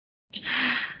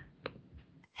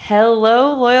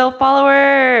Hello, loyal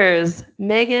followers.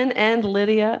 Megan and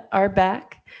Lydia are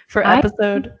back for Hi.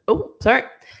 episode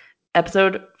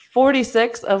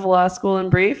 46 of Law School in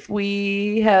Brief.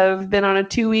 We have been on a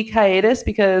 2-week hiatus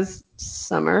because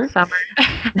summer. Summer.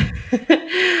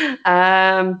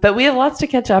 But we have lots to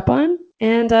catch up on,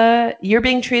 and you're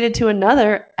being treated to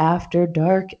another After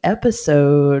Dark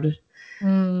episode.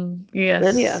 Yes.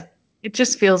 Lydia. It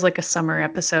just feels like a summer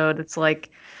episode. It's like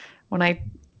when I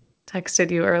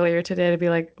texted you earlier today to be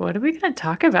like, what are we going to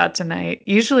talk about tonight?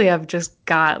 Usually I've just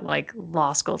got like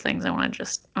law school things I want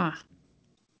to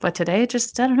but today I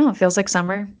don't know, it feels like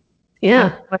summer.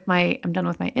 Yeah. I'm done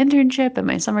with my internship and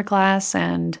my summer class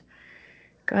and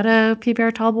got a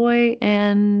PBR tall boy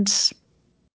and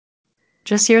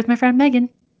just here with my friend Megan.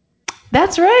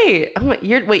 That's right.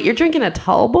 You're drinking a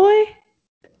tall boy?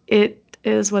 It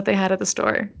is what they had at the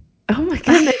store. Oh my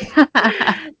goodness.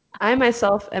 I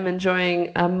myself am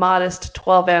enjoying a modest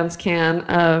 12-ounce can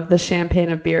of the champagne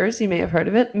of beers. You may have heard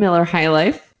of it, Miller High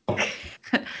Life.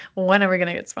 When are we going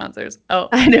to get sponsors? Oh,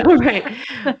 I know, right?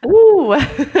 Ooh.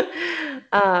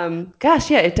 Gosh,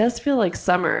 yeah, it does feel like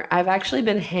summer. I've actually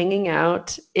been hanging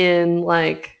out in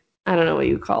I don't know what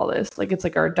you call this. Like it's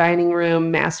like our dining room,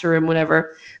 master room,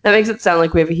 whatever. That makes it sound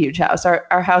like we have a huge house.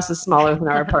 Our house is smaller than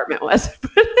our apartment was.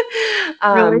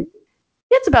 really?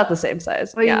 It's about the same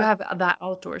size. Well, you Yeah. have that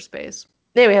outdoor space.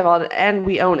 Yeah, we have all that, and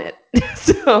we own it.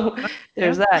 So Yeah.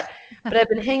 there's that. But I've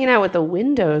been hanging out with the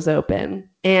windows open,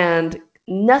 and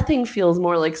nothing feels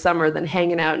more like summer than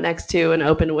hanging out next to an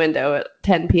open window at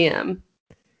 10 p.m.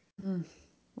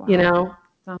 Wow. You know?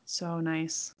 Sounds so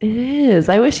nice. It is.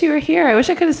 I wish you were here. I wish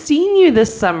I could have seen you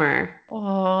this summer.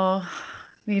 Oh,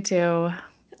 me too.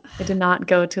 I did not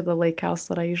go to the lake house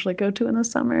that I usually go to in the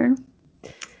summer.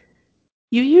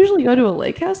 You usually go to a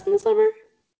lake house in the summer?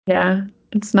 Yeah,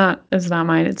 it's not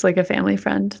mine. It's like a family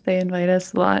friend. They invite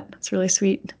us a lot. It's really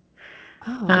sweet.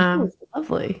 Oh, that Um, sounds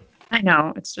lovely. I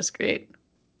know, it's just great.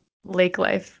 Lake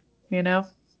life, you know?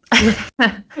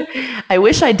 I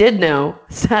wish I did know.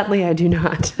 Sadly, I do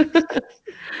not.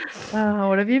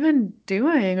 What have you been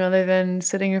doing other than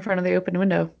sitting in front of the open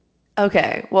window?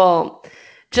 Okay, well,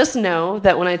 just know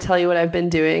that when I tell you what I've been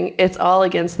doing, it's all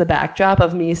against the backdrop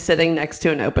of me sitting next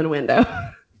to an open window.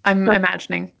 I'm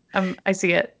imagining. I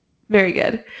see it. Very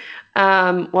good.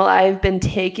 Well, I've been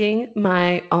taking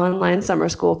my online summer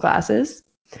school classes.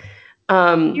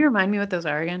 Can you Um, remind me what those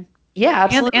are again? yeah,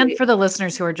 And absolutely. for the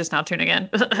listeners who are just now tuning in.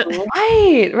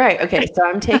 Right. Okay, so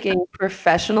I'm taking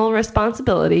professional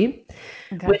responsibility,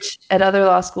 Okay. which at other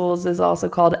law schools is also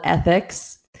called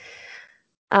ethics,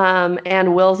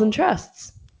 and wills and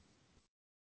trusts.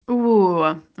 Ooh,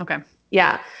 okay.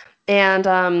 Yeah.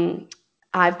 And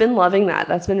I've been loving that.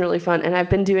 That's been really fun. And I've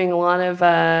been doing a lot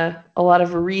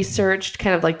of research,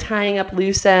 kind of like tying up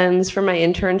loose ends for my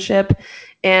internship.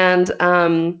 And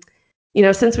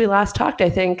since we last talked, I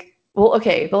think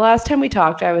the last time we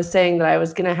talked, I was saying that I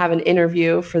was going to have an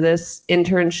interview for this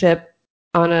internship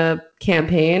on a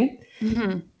campaign.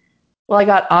 Mhm. Well, I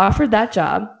got offered that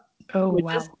job, Oh, which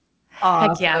is wow.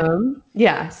 Heck yeah. awesome.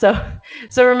 Yeah. So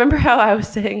remember how I was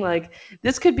saying like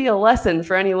this could be a lesson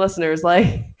for any listeners.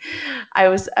 Like I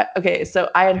was okay. So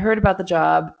I had heard about the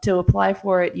job. To apply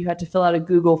for it, you had to fill out a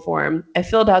Google form. I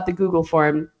filled out the Google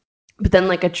form. But then,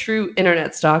 like a true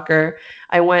internet stalker,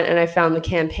 I went and I found the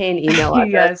campaign email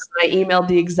address. Yes. And I emailed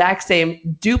the exact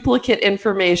same duplicate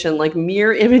information, like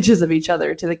mirror images of each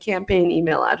other, to the campaign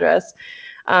email address.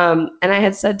 And I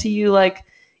had said to you, like,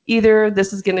 either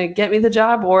this is going to get me the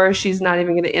job or she's not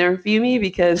even going to interview me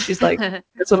because she's like,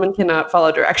 this woman cannot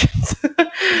follow directions.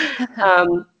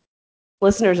 um,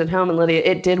 Listeners at home and Lydia,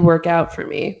 it did work out for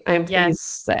me. I'm pleased Yes.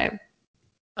 to say.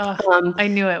 Ugh, Um, I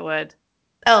knew it would.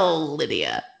 oh,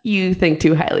 Lydia, you think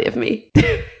too highly of me.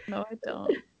 No, I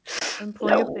don't. I'm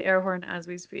pulling up the No. air horn as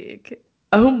we speak.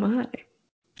 Oh my.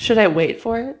 Should I wait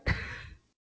for it?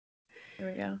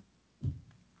 Here we go.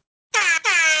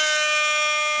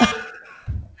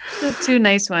 The two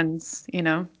nice ones,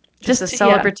 just a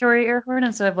Yeah. celebratory air horn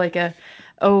instead of like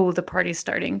oh, the party's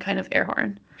starting kind of air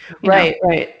horn, Right,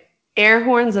 right. Air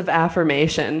horns of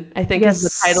affirmation, I think is the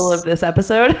title of Yes. this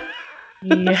episode.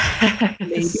 Yes.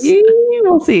 Maybe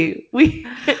we'll see.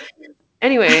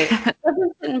 Anyway, I've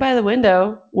been sitting by the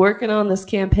window working on this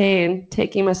campaign,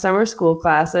 taking my summer school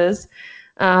classes.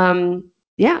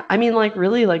 Yeah, I mean, like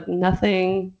really, like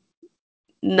nothing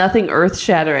earth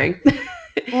shattering.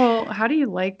 Well, how do you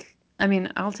like, I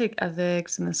mean, I'll take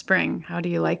ethics in the spring. How do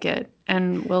you like it?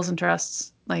 And wills and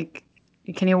trusts, like,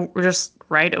 can you just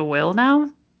write a will now?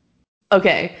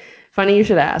 Okay, funny you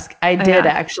should ask. I Oh, did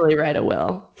yeah. actually write a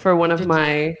will for one of Did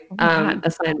my Oh my God.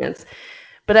 assignments.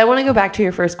 But I want to go back to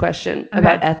your first question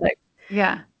about Okay. ethics.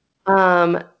 Yeah.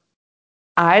 Um,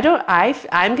 I'm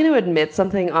going to admit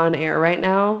something on air right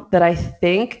now that I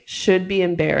think should be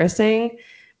embarrassing,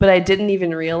 but I didn't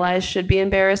even realize should be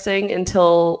embarrassing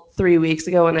until 3 weeks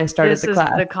ago when I started This the is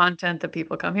class. the content that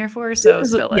people come here for, so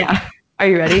spill it. Yeah. Are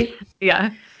you ready?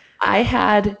 Yeah. I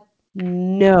had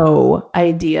no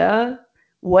idea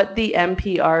what the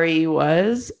MPRE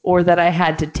was or that I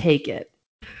had to take it.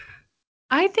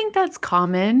 I think that's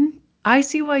common. I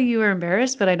see why you are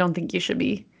embarrassed, but I don't think you should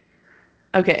be.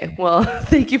 Okay, well,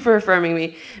 thank you for affirming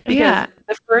me because Yeah.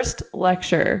 the first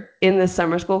lecture in this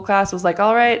summer school class was like,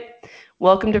 all right,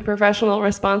 welcome to professional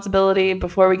responsibility.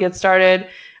 Before we get started,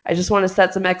 I just want to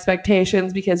set some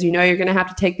expectations because you know you're going to have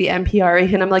to take the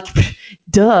MPRE. And I'm like,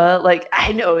 duh, like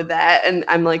I know that. And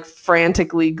I'm like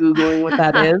frantically Googling what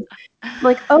that is. I'm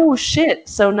like, oh shit.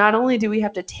 So not only do we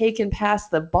have to take and pass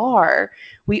the bar,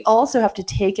 we also have to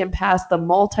take and pass the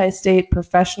multi-state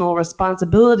professional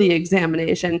responsibility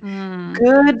examination. Mm.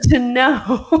 Good to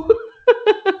know.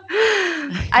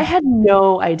 I had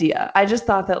no idea. I just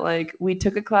thought that like we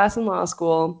took a class in law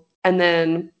school and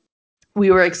then we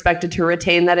were expected to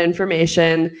retain that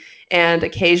information and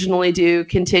occasionally do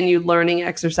continued learning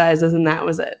exercises and that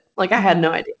was it. Like I had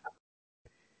no idea.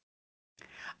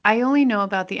 I only know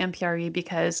about the MPRE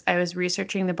because I was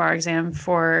researching the bar exam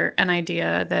for an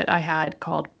idea that I had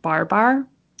called Bar Bar.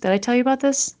 Did I tell you about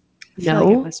this? I feel like I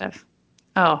No. must have.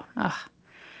 Oh, ugh.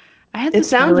 I had It this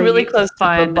sounds really really close to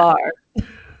fun. babar.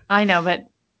 I know, but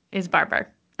it's Bar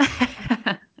Bar.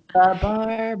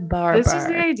 Babar, This is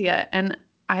the barbar. idea, and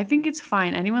I think it's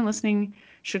fine. Anyone listening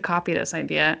should copy this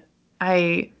idea.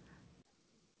 I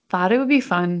thought it would be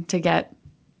fun to get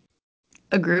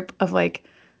a group of like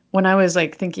when I was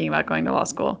like thinking about going to law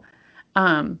school.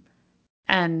 Um,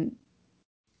 and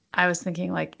I was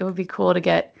thinking like it would be cool to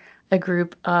get a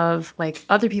group of like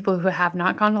other people who have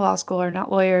not gone to law school or not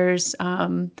lawyers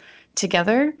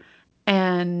together.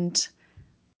 And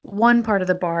one part of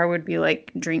the bar would be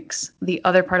like drinks. The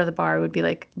other part of the bar would be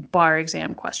like bar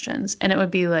exam questions. And it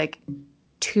would be like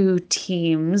two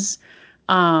teams.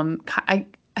 I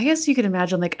guess you could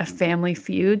imagine like a Family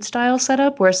Feud style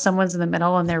setup where someone's in the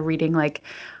middle and they're reading like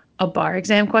a bar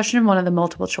exam question, one of the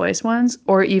multiple choice ones,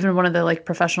 or even one of the like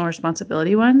professional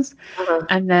responsibility ones. Uh-huh.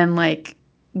 And then like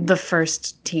the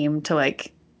first team to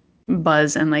like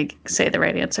buzz and like say the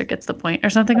right answer gets the point or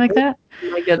something like Oh that.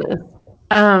 my goodness.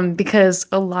 Because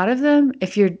a lot of them,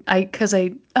 if you're, I told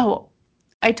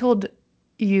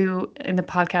you in the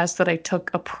podcast that I took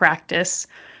a practice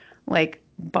like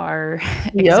bar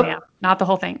exam, Yep. not the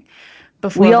whole thing, We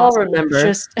before law all school, remember.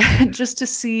 just just to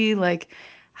see like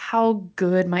how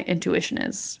good my intuition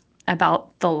is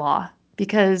about the law.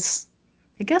 Because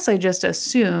I guess I just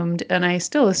assumed, and I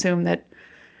still assume that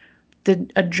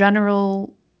a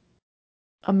general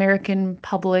American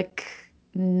public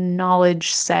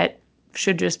knowledge set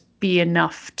should just be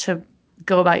enough to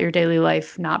go about your daily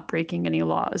life not breaking any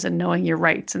laws and knowing your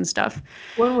rights and stuff.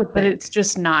 One would But it's think.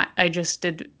 just not. I just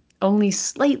did only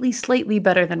slightly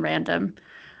better than random.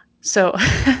 So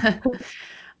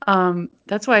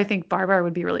that's why I think Bar Bar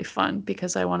would be really fun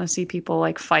because I want to see people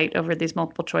like fight over these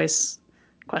multiple choice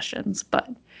questions. But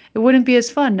it wouldn't be as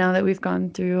fun now that we've gone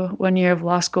through 1 year of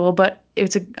law school. But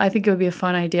I think it would be a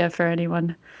fun idea for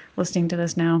anyone listening to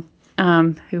this now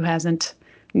who hasn't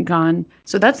gone.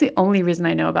 So that's the only reason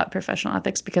I know about professional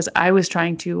ethics because I was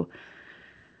trying to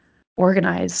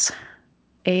organize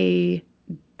a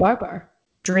Barbar.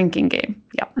 drinking game.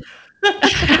 Yep.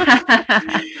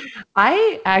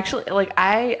 I actually like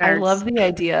I Nerds. love the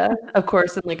idea, of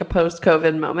course, in like a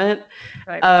post-COVID moment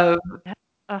Right. of Yeah.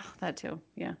 Oh, that too.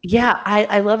 Yeah. yeah,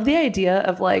 I love the idea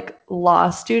of like law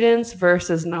students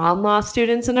versus non-law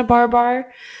students in a bar,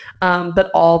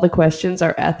 but all the questions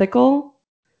are ethical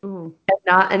Ooh. and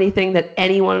not anything that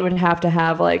anyone would have to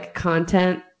have like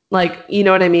content, like you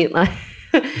know what I mean? Like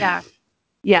Yeah.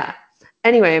 yeah.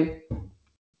 Anyway,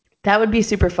 that would be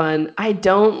super fun. I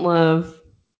don't love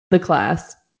the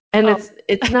class. And Oh,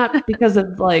 it's not because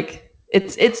of like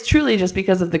it's truly just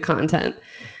because of the content.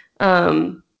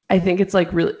 I think it's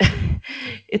like really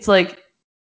it's like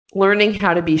learning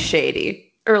how to be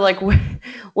shady or like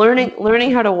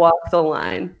learning how to walk the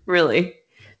line, really.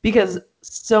 Because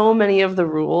so many of the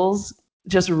rules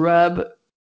just rub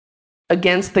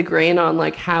against the grain on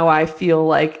like how I feel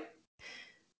like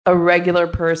a regular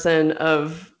person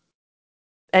of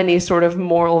any sort of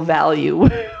moral value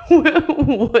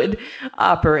would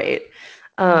operate.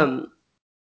 Um,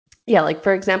 yeah, like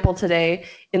for example, today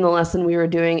in the lesson we were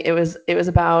doing, it was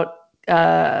about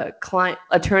client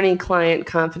attorney client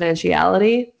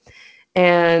confidentiality,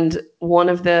 And one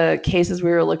of the cases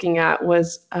we were looking at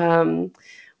was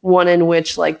one in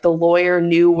which like the lawyer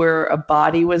knew where a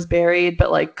body was buried, but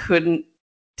like couldn't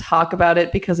talk about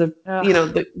it because of, you know,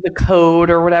 the code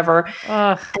or whatever.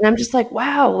 And I'm just like,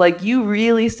 wow, like you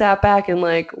really sat back and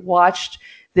like watched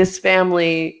this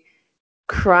family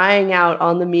crying out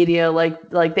on the media,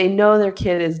 like they know their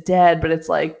kid is dead, but it's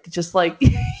like just like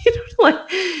like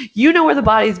you know where the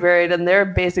body's buried, and they're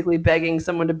basically begging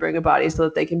someone to bring a body so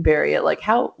that they can bury it. Like,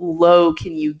 how low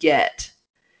can you get?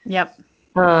 Yep.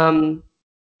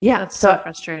 Yeah, That's so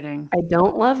frustrating. I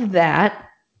don't love that.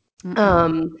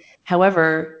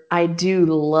 However, I do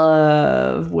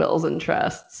love wills and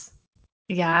trusts.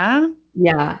 Yeah.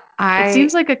 Yeah, It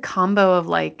seems like a combo of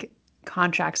like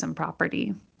contracts and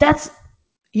property. That's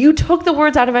you took the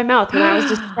words out of my mouth when I was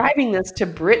describing this to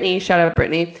Brittany. Shout out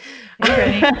Brittany,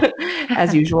 Hey, Brittany.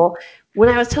 as usual. When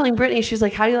I was telling Brittany, she's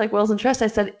like, "How do you like wills and trusts?" I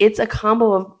said, "It's a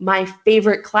combo of my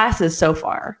favorite classes so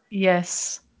far.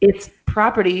 Yes. It's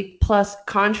property plus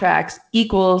contracts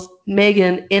equals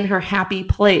Megan in her happy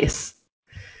place."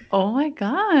 Oh my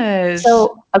gosh.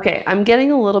 So, okay, I'm getting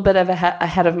a little bit of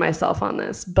ahead of myself on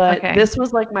this, but Okay. this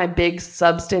was like my big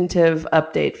substantive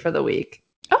update for the week.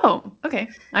 Oh, okay.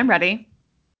 I'm ready.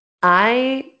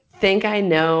 I think I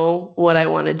know what I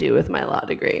want to do with my law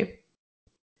degree.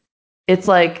 It's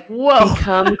like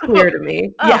become clear to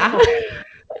me. Oh. Yeah.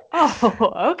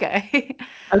 Oh, okay.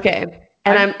 Okay.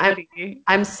 And I'm ready.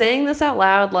 I'm saying this out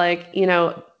loud, like, you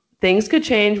know, things could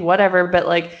change, whatever, but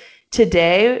like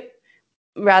today,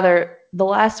 rather the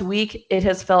last week, it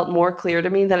has felt more clear to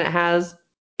me than it has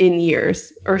in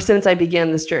years or since I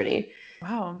began this journey.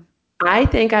 Wow. I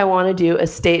think I want to do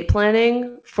estate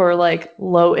planning for like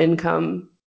low income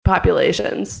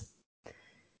populations.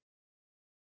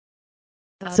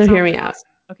 That So hear sounds me out. awesome.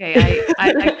 Okay,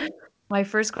 I my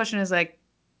first question is like,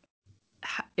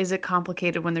 is it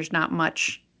complicated when there's not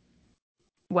much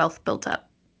wealth built up?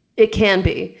 It can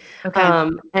be. Okay.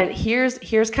 And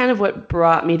here's kind of what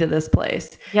brought me to this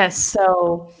place. Yes.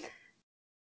 So,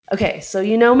 okay, so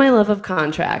you know my love of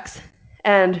contracts,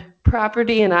 and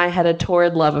property and I had a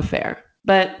torrid love affair.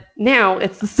 But now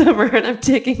it's the summer and I'm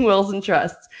taking wills and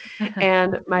trusts.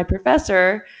 And my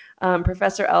professor,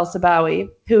 Professor El Sabawi,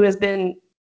 who has been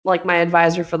like my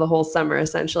advisor for the whole summer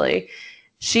essentially,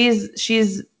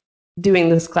 she's doing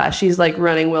this class. She's like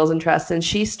running wills and trusts, and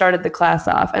she started the class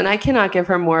off. And I cannot give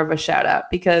her more of a shout out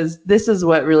because this is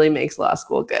what really makes law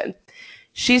school good.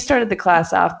 She started the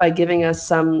class off by giving us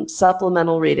some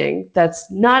supplemental reading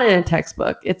that's not in a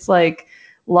textbook. It's like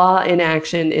law in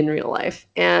action in real life.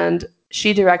 And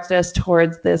she directed us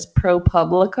towards this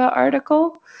ProPublica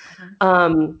article.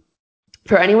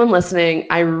 For anyone listening,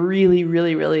 I really,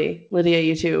 really, really, Lydia,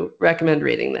 you too, recommend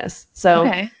reading this. So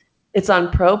Okay. it's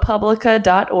on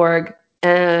propublica.org.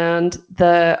 And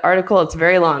the article, it's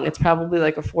very long. It's probably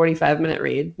like a 45-minute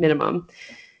read minimum.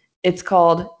 It's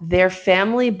called Their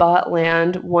Family Bought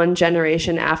Land One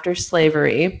Generation After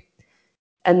Slavery.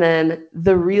 And then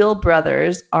the Reel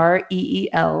brothers,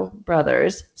 REEL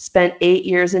brothers, spent 8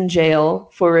 years in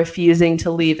jail for refusing to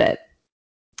leave it.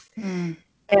 And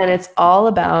it's all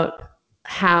about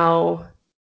how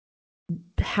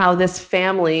this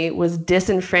family was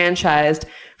disenfranchised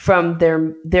from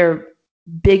their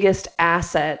biggest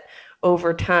asset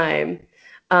over time,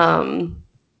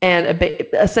 and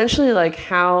essentially like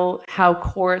how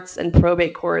courts and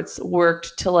probate courts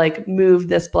worked to like move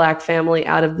this black family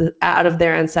out of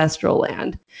their ancestral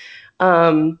land.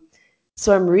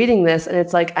 So I'm reading this and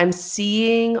it's like I'm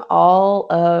seeing all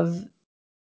of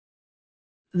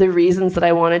the reasons that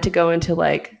I wanted to go into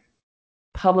like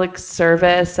public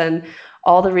service and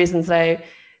all the reasons that I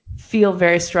feel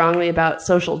very strongly about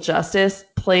social justice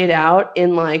played out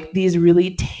in like these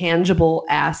really tangible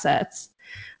assets.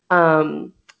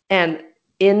 And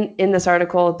in this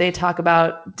article, they talk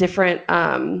about different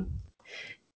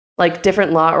like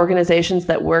different law organizations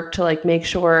that work to like make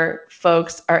sure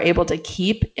folks are able to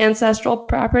keep ancestral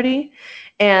property.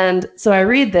 And so I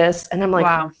read this and I'm like,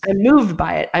 Wow. I'm moved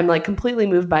by it. I'm like completely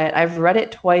moved by it. I've read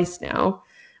it twice now.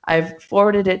 I've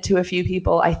forwarded it to a few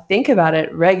people. I think about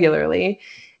it regularly.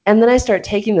 And then I start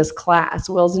taking this class,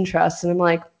 Wills and Trusts, and I'm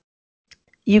like,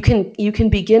 you can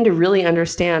begin to really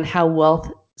understand how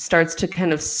wealth starts to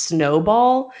kind of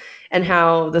snowball and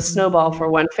how the snowball for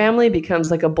one family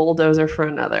becomes like a bulldozer for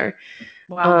another.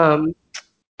 Wow.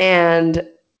 And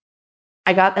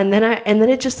and then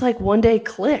it just like one day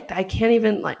clicked. I can't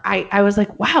even like I was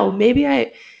like, wow, maybe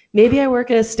I work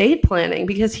in estate planning,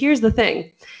 because here's the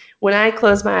thing. When I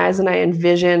close my eyes and I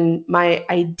envision my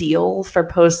ideal for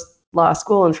post law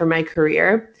school and for my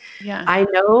career, Yeah. I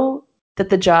know that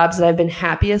the jobs that I've been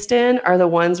happiest in are the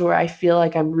ones where I feel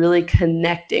like I'm really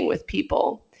connecting with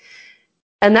people.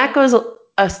 And that goes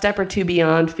a step or two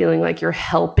beyond feeling like you're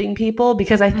helping people,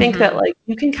 because I think that like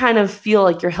you can kind of feel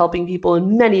like you're helping people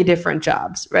in many different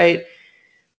jobs, right?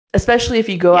 Especially if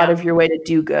you go out of your way to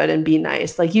do good and be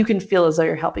nice. Like you can feel as though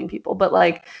you're helping people. But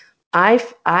like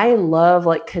I love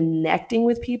like connecting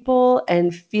with people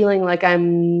and feeling like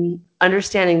I'm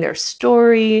understanding their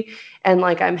story and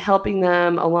like I'm helping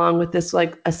them along with this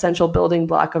like essential building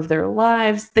block of their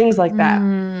lives, things like that.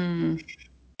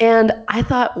 And I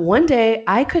thought one day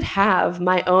I could have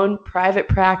my own private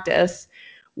practice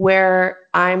where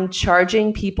I'm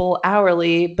charging people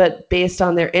hourly, but based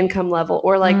on their income level.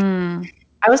 Or like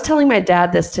I was telling my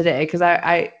dad this today because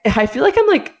I feel like I'm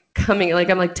like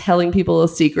I'm like telling people a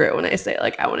secret when I say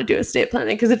like I want to do estate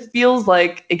planning, because it feels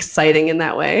like exciting in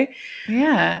that way.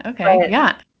 Yeah. Okay. But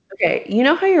Yeah. okay, you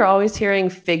know how you're always hearing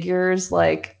figures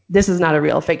like, this is not a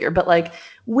real figure, but like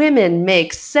women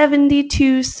make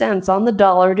 72 cents on the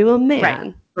dollar to a Right.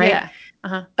 man, right? Yeah.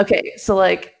 Uh-huh. Okay, so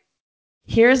like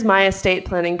here's my estate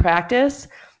planning practice,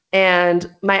 and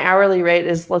my hourly rate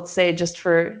is, let's say, just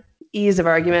for ease of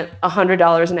argument,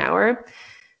 $100 an hour.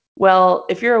 Well,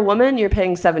 if you're a woman, you're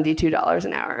paying $72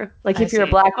 an hour. Like I if you're a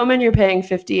see. black woman, you're paying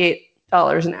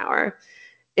 $58 an hour.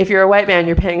 If you're a white man,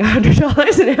 you're paying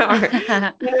 $100 an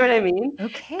hour. You know what I mean? And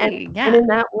Okay. and Yeah. in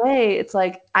that way, it's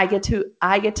like I get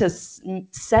to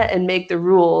set and make the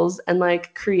rules and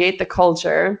like create the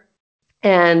culture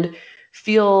and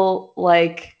feel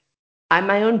like I'm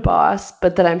my own boss,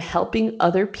 but that I'm helping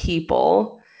other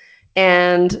people.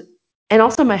 And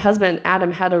also my husband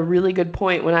Adam had a really good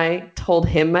point when I told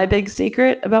him my big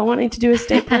secret about wanting to do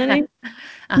estate planning. He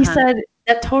Uh-huh. said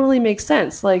that totally makes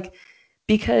sense. Like,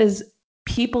 because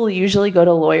people usually go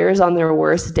to lawyers on their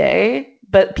worst day,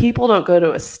 but people don't go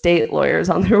to estate lawyers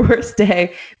on their worst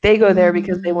day. They go there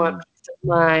because they want Mm. peace of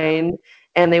mind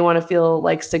and they want to feel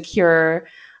like secure.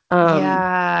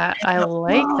 Yeah, I I thought,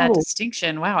 like that whoa,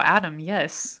 distinction. Wow, Adam,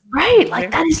 yes. right.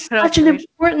 Like that Very is good such an observation.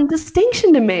 important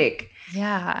distinction to make.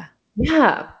 Yeah,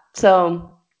 Yeah.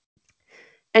 So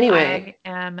anyway, I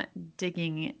am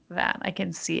digging that. I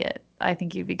can see it. I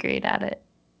think you'd be great at it.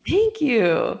 thank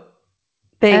you.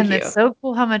 Thank And it's you. so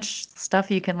cool how much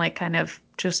stuff you can like kind of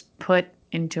just put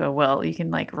into a will. You can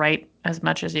like write as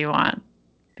much as you want.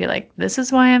 Be like, this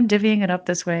is why I'm divvying it up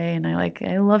this way, and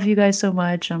I love you guys so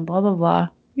much, and blah blah blah.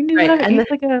 You can do Right. whatever. It's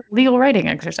like a legal writing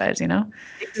exercise, you know?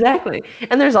 Exactly.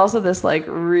 And there's also this like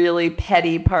really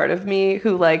petty part of me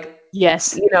who like,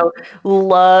 Yes.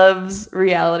 loves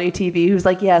reality TV, who's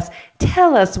like, yes,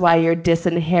 tell us why you're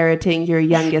disinheriting your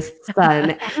youngest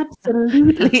son.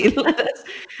 Absolutely.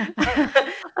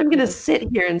 I'm going to Yes. sit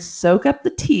here and soak up the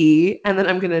tea, and then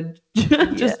I'm going to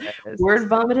Yes. just word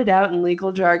vomit it out in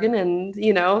legal jargon. And,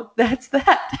 that's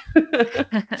that.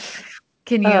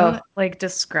 Can Oh, you like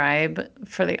describe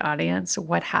for the audience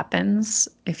what happens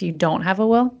if you don't have a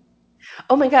will?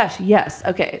 oh my gosh. Yes.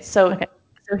 Okay. So, Okay.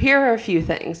 so here are a few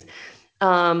things.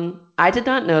 I did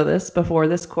not know this before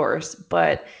this course,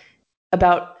 but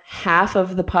about half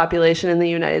of the population in the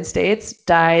United States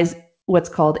dies what's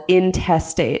called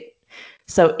intestate.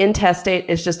 So, intestate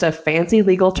is just a fancy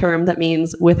legal term that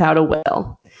means without a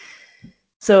will.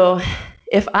 So,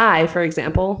 if I, for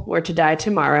example, were to die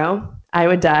tomorrow, I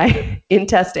would die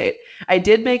intestate. I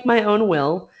did make my own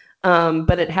will,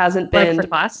 but it hasn't Like for been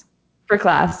class? for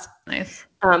class, Nice.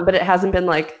 but it hasn't been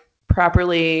like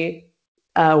properly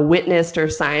witnessed or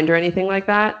signed or anything like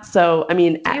that. So, I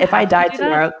mean, Do you if I have to died do that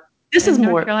tomorrow, this is in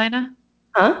North more, Carolina?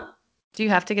 huh? Do you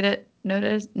have to get it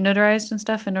notarized and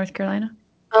stuff in North Carolina?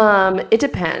 It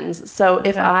depends. So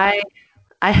if Okay.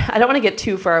 I don't want to get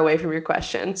too far away from your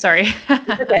question. Sorry.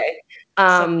 It's okay.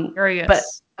 So But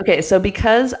curious. okay, so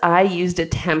because I used a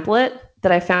template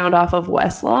that I found off of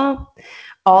Westlaw,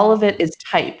 all of Mhm. it is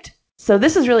typed. So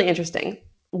this is really interesting.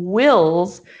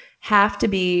 Wills have to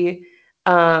be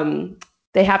um,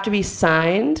 they have to be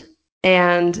signed,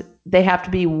 and they have to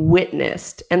be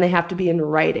witnessed, and they have to be in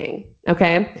writing.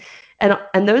 Okay.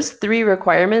 And those three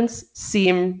requirements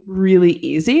seem really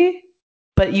easy,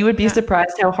 but you would be Yeah.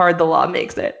 surprised how hard the law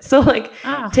makes it. So like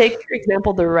Ah, take for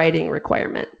example the writing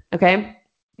requirement. Okay.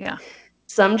 yeah.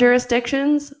 Some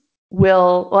jurisdictions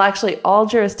well, actually, all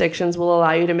jurisdictions will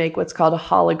allow you to make what's called a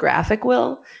holographic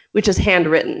will, which is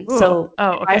handwritten. Ooh. So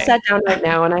Oh, if I okay. sat down right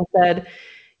now and I said,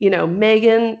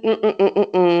 Megan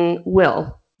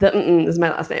Will, the is my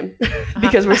last name,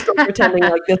 because we're still pretending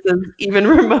Uh-huh. like this is even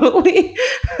remotely,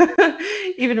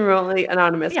 even remotely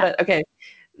anonymous. Yeah. But okay,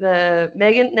 the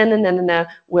Megan, no,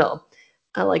 Will.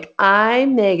 Like I,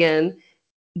 Megan,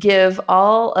 give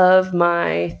all of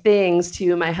my things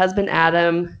to my husband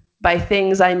Adam By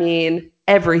things, I mean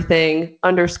everything,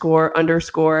 underscore,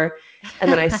 underscore.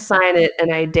 And then I sign it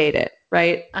and I date it,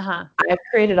 right? Uh-huh. I've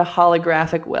created a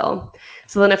holographic will.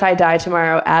 So then if I die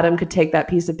tomorrow, Adam could take that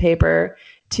piece of paper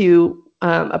to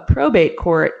a probate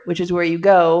court, which is where you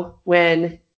go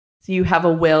when you have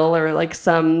a will or like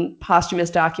some posthumous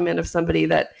document of somebody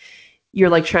that you're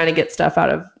like trying to get stuff out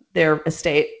of their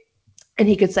estate. And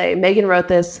he could say, Megan wrote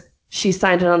this, she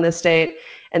signed it on this date,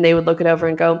 and they would look it over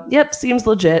and go, yep, seems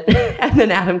legit. And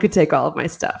then Adam could take all of my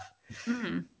stuff.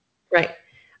 Mm. Right.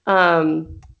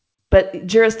 Um, but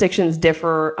jurisdictions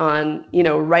differ on,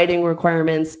 writing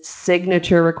requirements,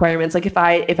 signature requirements. Like if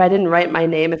I didn't write my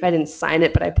name, if I didn't sign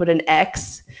it, but I put an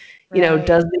X, Right.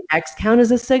 does the X count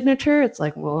as a signature? It's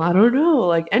like, well, I don't know.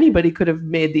 Like anybody could have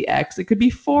made the X. It could be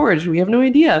forged. We have no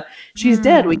idea. She's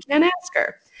dead. We Mm. can't ask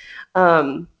her.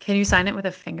 Um, Can you sign it with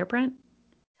a fingerprint?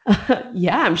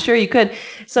 yeah, I'm sure you could. Oh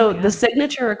my So the God.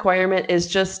 signature requirement is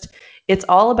just, it's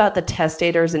all about the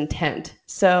testator's intent.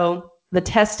 So the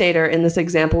testator in this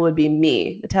example would be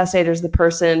me. The testator is the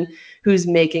person who's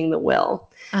making the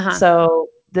will. Uh-huh. So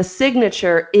the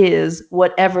signature is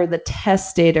whatever the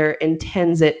testator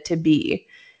intends it to be.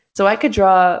 So I could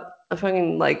draw a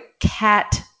fucking like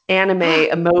cat anime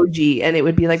emoji and it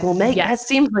would be like, well, Meg, that Yes.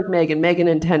 seems like Megan. Megan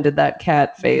intended that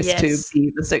cat face to Yes.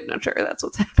 be the signature. That's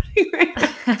what's happening right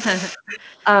now.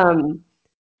 Um,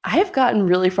 I have gotten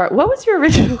really far. What was your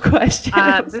original question?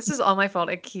 This is all my fault.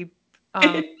 I keep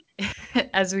um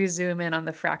as we zoom in on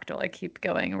the fractal, I keep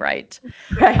going right.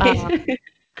 Um, Right.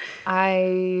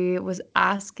 I was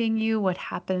asking you what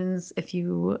happens if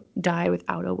you die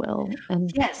without a will.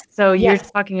 And Yes. so you're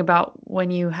Yes. talking about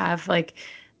when you have like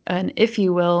an if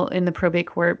you will in the probate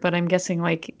court, but I'm guessing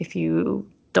like if you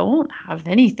don't have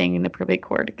anything in the probate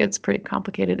court, it gets pretty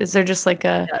complicated. Is there just like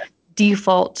a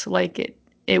default, like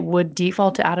it would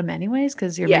default to Adam anyways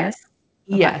because you're married? Yes.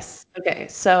 Okay. Yes. Okay.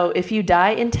 So if you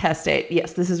die intestate,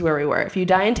 yes, this is where we were. If you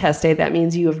die intestate, that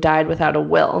means you have died without a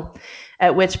will,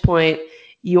 at which point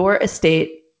your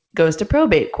estate goes to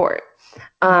probate court.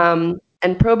 And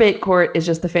probate court is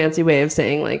just the fancy way of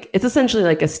saying like it's essentially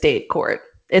like a state court.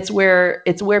 It's where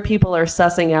people are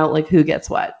sussing out like who gets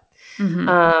what.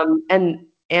 Mm-hmm.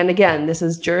 And again, this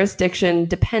is jurisdiction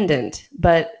dependent,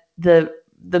 but the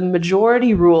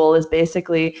majority rule is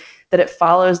basically that it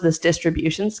follows this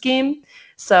distribution scheme.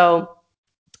 So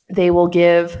they will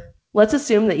give, let's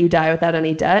assume that you die without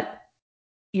any debt,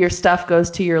 your stuff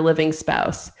goes to your living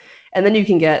spouse. And then you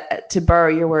can get, to borrow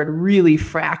your word, really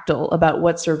fractal about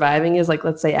what surviving is. Like,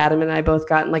 let's say Adam and I both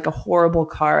got in like a horrible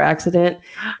car accident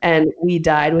and we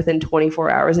died within 24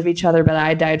 hours of each other, but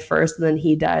I died first and then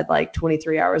he died like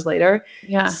 23 hours later.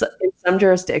 Yeah. So in some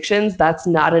jurisdictions, that's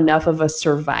not enough of a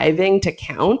surviving to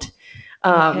count.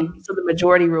 Okay. So the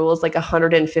majority rule is like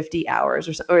 150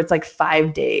 hours or it's like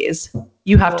 5 days.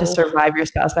 You have to Whoa. survive your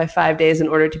spouse by 5 days in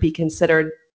order to be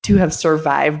considered to have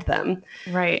survived them.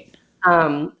 Right.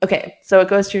 Okay, so it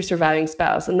goes to your surviving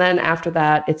spouse, and then after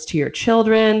that, it's to your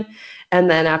children, and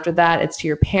then after that, it's to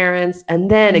your parents, and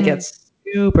then it Mm. gets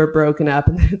super broken up,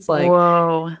 and it's like,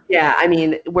 Whoa. yeah, I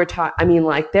mean, I mean,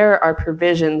 like there are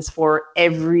provisions for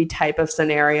every type of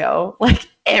scenario, like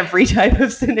every type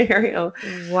of scenario.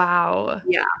 Wow.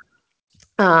 Yeah.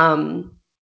 Um.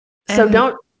 So And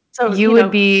don't. So you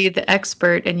would be the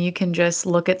expert and you can just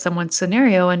look at someone's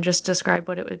scenario and just describe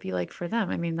what it would be like for them.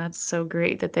 I mean, that's so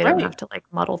great that they don't right. have to like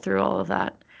muddle through all of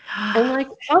that. And like,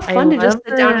 how I fun to just love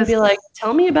sit down and this. be like,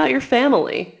 tell me about your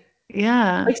family.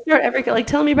 Yeah. Like start every like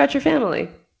tell me about your family.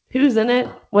 Who's in it?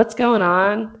 What's going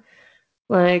on?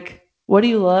 Like what do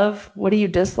you love? What do you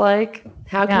dislike?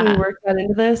 How can we Yeah. work that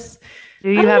into this? Do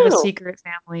I you have a don't know. secret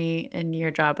family in your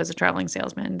job as a traveling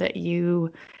salesman that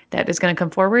is going to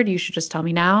come forward? You should just tell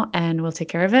me now and we'll take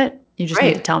care of it. You just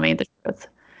need to Right. tell me the truth.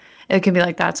 It can be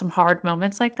like that, some hard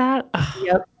moments like that. Ugh.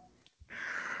 Yep.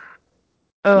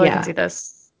 Oh, I can Yeah. see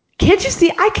this. Can't you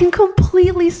see? I can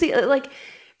completely see like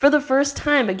for the first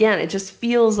time again, it just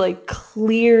feels like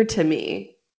clear to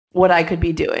me what I could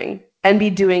be doing and be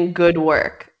doing good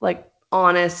work, like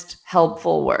honest,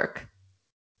 helpful work.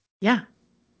 Yeah,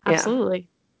 Yeah. absolutely.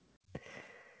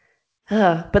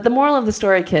 But the moral of the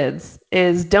story, kids,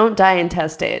 is don't die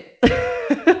intestate.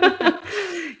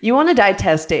 You want to die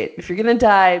testate. If you're going to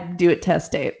die, do it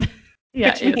testate, Yeah,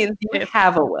 which means you if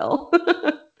have a will.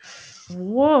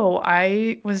 whoa,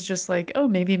 I was just like, oh,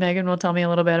 maybe Megan will tell me a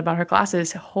little bit about her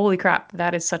classes. Holy crap,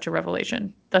 that is such a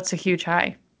revelation. That's a huge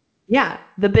high. Yeah,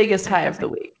 the biggest I'm high of the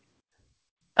guessing. week.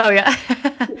 Oh yeah.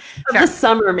 Of the Fair.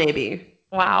 summer, maybe.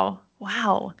 Wow.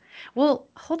 Wow. Well,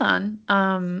 hold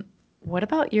on. What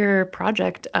about your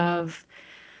project of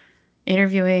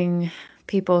interviewing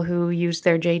people who use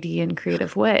their JD in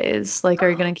creative ways? Like, are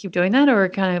you going to keep doing that or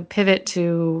kind of pivot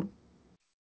to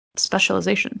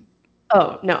specialization?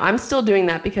 Oh, no, I'm still doing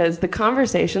that because the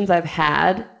conversations I've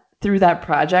had through that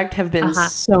project have been Uh-huh.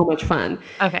 so much fun.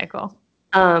 Okay, cool.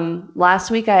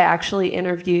 Last week, I actually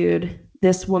interviewed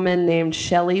this woman named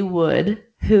Shelley Wood,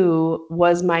 who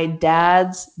was my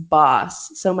dad's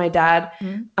boss. So my dad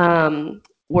Mhm.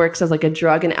 works as like a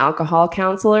drug and alcohol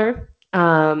counselor.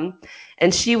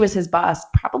 And she was his boss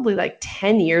probably like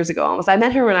 10 years ago almost. I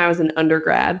met her when I was an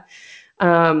undergrad.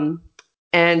 Um,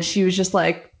 and she was just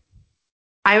like,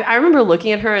 I remember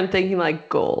looking at her and thinking like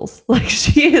goals. Like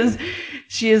she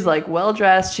is like well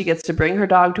dressed. She gets to bring her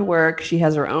dog to work. She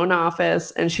has her own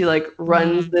office and she like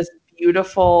runs Mm. this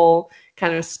beautiful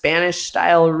kind of Spanish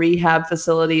style rehab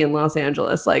facility in Los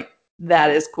Angeles. Like that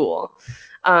is cool.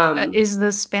 Um, Is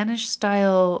the Spanish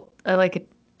style like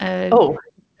a oh,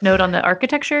 note on the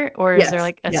architecture, or is there yes,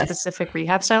 like a yes. specific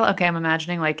rehab style? Okay, I'm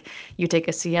imagining like you take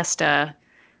a siesta,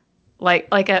 like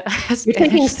a, a You're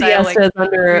taking Spanish style like siestas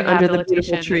under the beautiful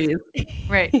rehabilitation is trees.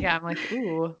 right. Yeah, I'm like,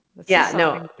 ooh, this is Yeah,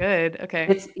 no, sounding good. Okay.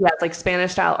 it's like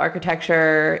Spanish style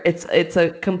architecture. It's a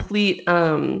complete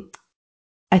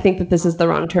I think that this is the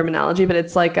wrong terminology, but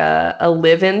it's like a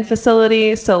live-in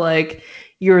facility. So like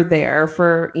you're there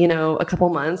for, a couple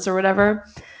months or whatever.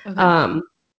 Okay. Um,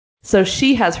 so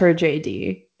she has her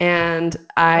JD and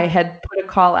I Okay. had put a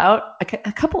call out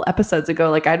a couple episodes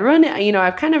ago. Like I'd run,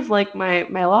 I've kind of like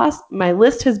my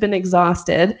list has been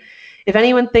exhausted. If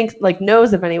anyone thinks like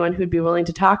knows of anyone who'd be willing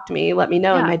to talk to me, let me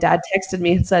know. And Yeah. my dad texted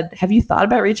me and said, "Have you thought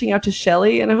about reaching out to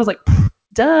Shelly?" And I was like,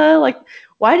 duh, like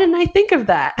why didn't I think of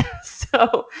that?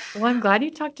 So Well, I'm glad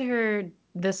you talked to her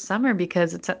this summer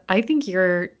because I think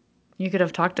you could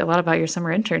have talked a lot about your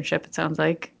summer internship, it sounds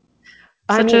like.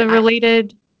 I Such mean, a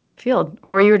related field.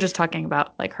 Or you were just talking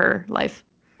about like her life.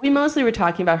 we mostly were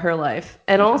talking about her life.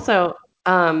 And Okay. also,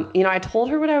 I told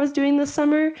her what I was doing this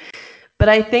summer, but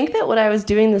I think that what I was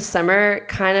doing this summer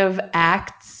kind of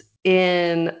acts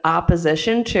in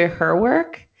opposition to her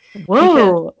work because, Whoa.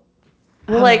 well,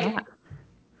 How's like, that?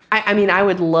 I mean, I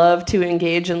would love to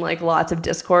engage in like lots of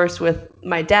discourse with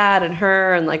my dad and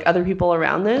her and like other people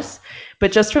around this,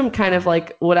 but just from kind of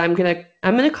like what I'm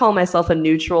gonna call myself a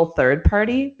neutral third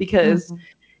party because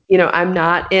Mhm. I'm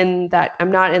not in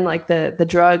like the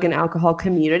drug and alcohol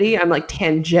community. I'm like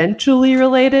tangentially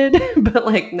related, but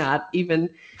like not even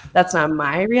that's not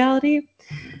my reality.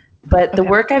 But the Okay.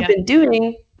 work I've Yeah. been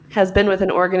doing has been with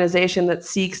an organization that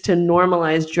seeks to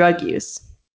normalize drug use.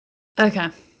 Okay.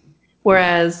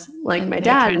 Whereas like And my they're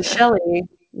dad trying and to. Shelly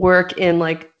work in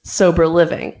like sober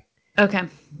living. Okay.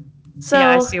 Yeah,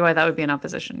 I So see why that would be an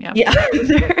opposition. Yeah. yeah,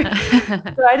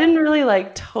 so I didn't really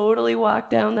like totally walk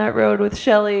down that road with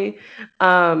Shelly,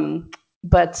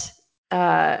 but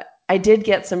I did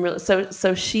get some real.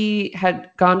 So she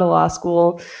had gone to law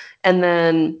school, and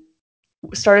then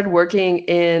started working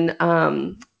in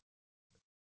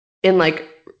like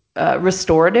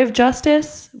restorative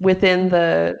justice within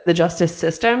the justice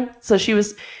system. So she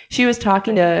was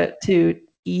talking to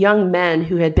young men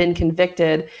who had been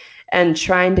convicted and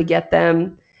trying to get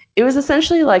them. It was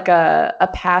essentially like a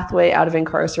pathway out of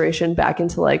incarceration back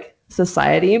into like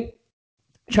society,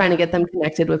 trying to Yeah. get them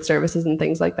connected with services and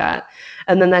things like that.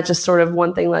 And then that just sort of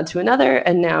one thing led to another.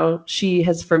 And now she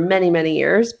has for many, many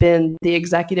years been the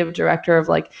executive director of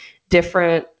like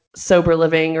different sober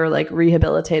living or like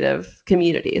rehabilitative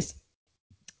communities.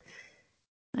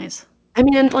 Nice. I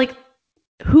mean, and like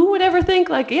who would ever think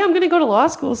like, yeah, I'm going to go to law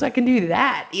school so I can do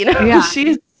that? Yeah.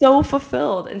 She's so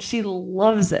fulfilled and she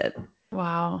loves it.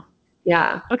 Wow.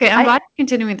 Yeah. Okay, I'm I glad you're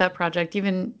continuing with that project.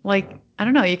 Even like, I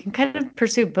don't know, you can kind of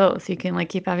pursue both. You can like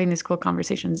keep having these cool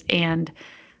conversations and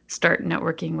start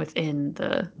networking within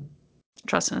the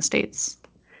trust and estates.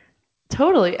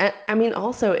 totally. I mean,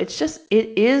 also, it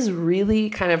is really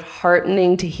kind of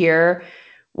heartening to hear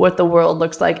what the world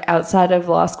looks like outside of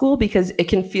law school because it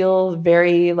can feel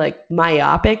very like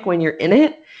myopic when you're in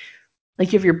it.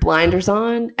 Like you have your blinders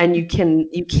on and you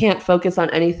can't focus on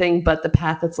anything but the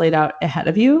path that's laid out ahead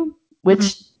of you, Mhm.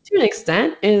 which to an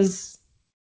extent is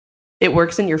it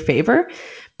works in your favor.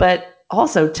 But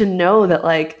also to know that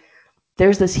like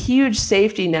there's this huge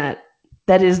safety net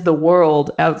that is the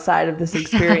world outside of this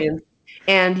experience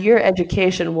and your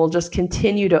education will just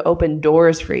continue to open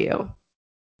doors for you.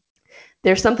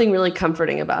 There's something really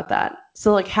comforting about that.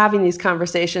 So like having these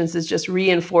conversations is just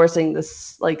reinforcing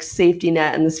this like safety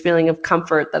net and this feeling of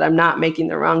comfort that I'm not making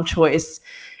the wrong choice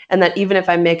and that even if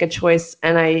I make a choice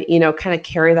and I, kind of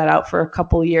carry that out for a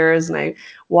couple years and I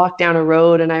walk down a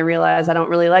road and I realize I don't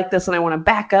really like this and I want to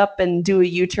back up and do a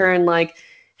U-turn, like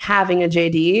having a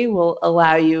JD will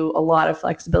allow you a lot of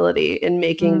flexibility in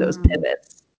making those Mm.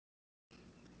 pivots.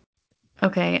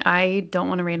 Okay, I don't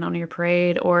want to rain on your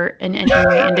parade or in any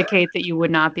way indicate that you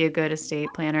would not be a good estate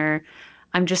planner.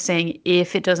 I'm just saying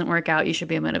if it doesn't work out, you should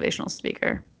be a motivational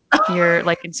speaker. You're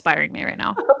like inspiring me right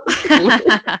now.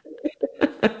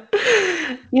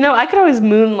 I could always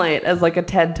moonlight as like a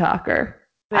TED talker.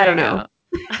 I There don't you know.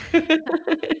 go.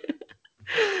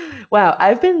 Wow,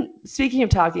 speaking of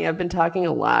talking, I've been talking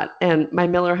a lot, and my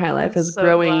Miller High I'm Life is so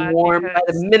growing glad warm by the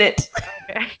because minute.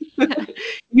 okay.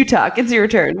 You talk, it's your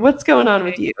turn. What's going on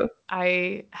with Okay. you?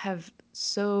 I have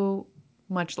so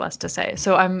much less to say.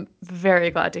 So I'm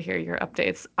very glad to hear your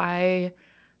updates. I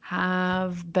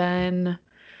have been,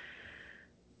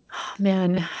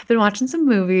 man, I've been watching some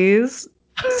movies.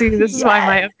 See, this is why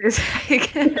my Yes.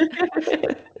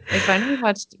 updates. I finally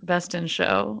watched Best in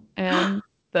Show, and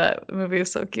that movie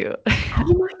is so cute.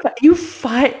 Oh my God.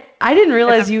 I didn't And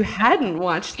realize you hadn't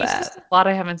watched there's just that. a lot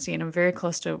I haven't seen. I'm very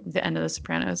close to the end of The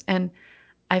Sopranos, and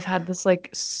I've had this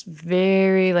like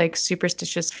very like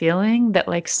superstitious feeling that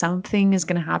like something is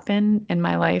going to happen in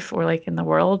my life or like in the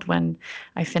world when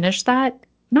I finish that.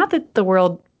 Not that the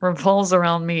world revolves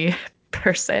around me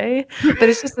per se, but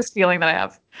it's just this feeling that I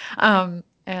have.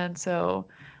 And so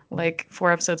like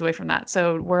 4 episodes away from that.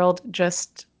 So world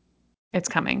just it's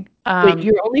coming. Wait,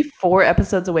 you're only 4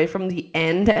 episodes away from the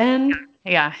end?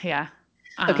 Yeah, yeah.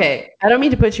 Um, Okay, I don't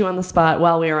mean to put you on the spot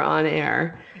while we are on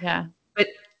air, yeah. but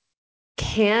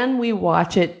can we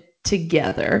watch it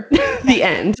together? Yeah. The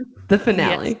end, the Yes,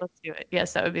 finale. let's do it.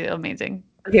 Yes, that would be amazing.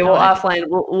 Okay, I well, want to do offline,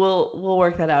 we'll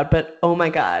work that out. But oh my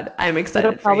God, I'm It'll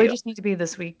excited for probably you. just need to be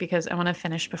this week because I want to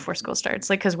finish before school starts.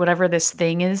 Like, because whatever this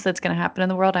thing is that's going to happen in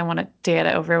the world, I want to get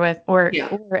it over with Yeah.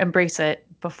 or embrace it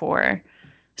before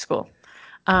school.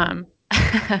 Um,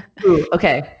 Ooh,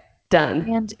 okay, done.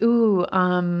 and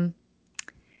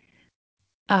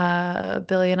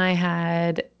Billy and I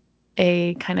had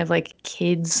a kind of like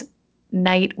kids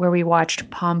night where we watched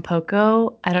Pom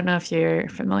Poko. I don't know if you're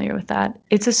familiar with that.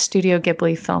 It's a Studio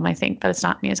Ghibli film, I think, but it's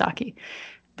not Miyazaki.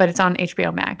 But it's on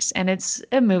HBO Max, and it's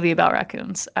a movie about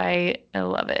raccoons. I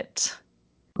love it.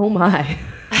 Oh my.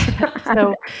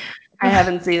 So, I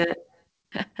haven't seen it.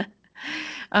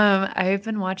 I've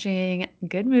been watching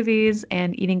good movies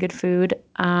and eating good food.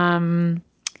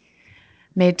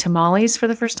 Made tamales for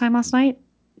the first time last night.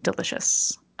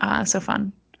 Delicious. So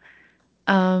fun.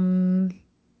 Um,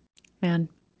 man.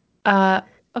 Uh,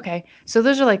 okay. So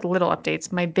those are like little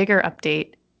updates. My bigger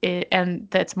update, and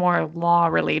that's more law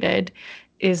related,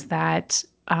 is that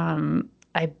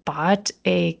I bought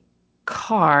a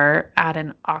car at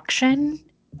an auction,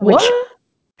 which, What?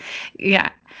 yeah,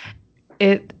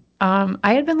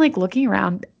 I had been like looking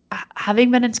around,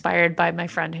 having been inspired by my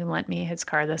friend who lent me his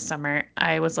car this summer.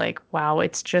 I was like, wow,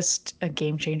 it's just a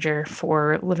game changer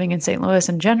for living in St. Louis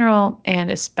in general, and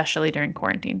especially during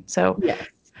quarantine. So Yes.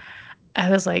 I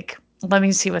was like, let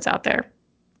me see what's out there.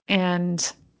 And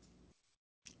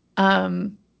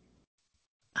um,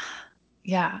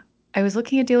 yeah, I was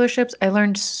looking at dealerships. I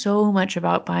learned so much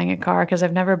about buying a car because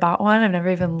I've never bought one. I've never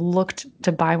even looked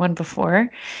to buy one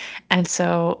before. And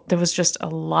so there was just a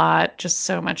lot, just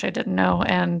so much I didn't know.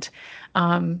 And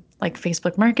like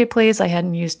Facebook Marketplace, I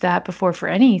hadn't used that before for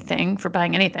anything, for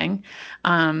buying anything.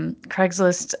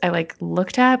 Craigslist, I like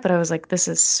looked at, but I was like, this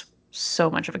is so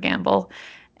much of a gamble.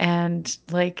 And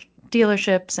like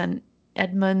dealerships and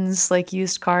Edmunds, like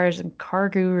used cars and car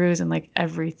gurus and like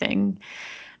everything.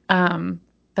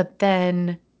 But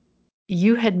then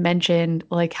you had mentioned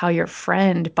like how your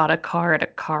friend bought a car at a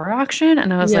car auction,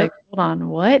 and I was Yep. like, hold on,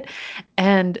 what?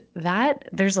 And that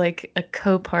there's like a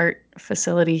Copart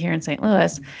facility here in St.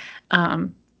 Louis.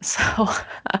 So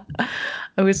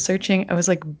I was searching, I was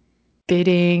like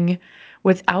bidding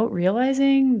without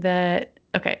realizing that,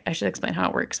 okay, I should explain how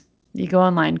it works. You go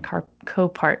online,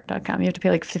 copart.com. You have to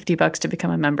pay like $50 to become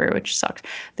a member, which sucks.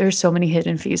 There's so many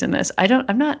hidden fees in this.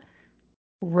 I'm not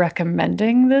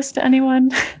recommending this to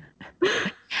anyone.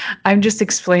 I'm just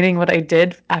explaining what I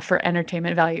did for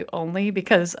entertainment value only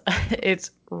because it's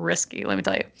risky, let me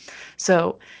tell you.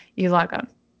 So you log on,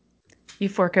 you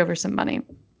fork over some money.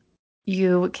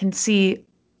 You can see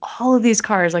all of these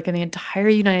cars, like in the entire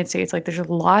United States. Like there's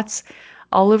lots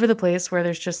all over the place where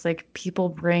there's just like people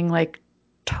bring like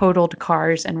totaled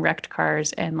cars and wrecked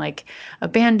cars and like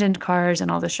abandoned cars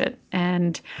and all this shit.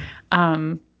 And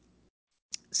um,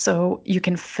 so you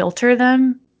can filter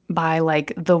them by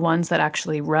like the ones that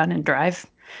actually run and drive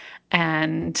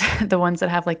and the ones that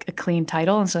have like a clean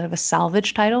title instead of a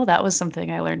salvage title. That was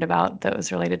something I learned about that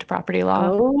was related to property law.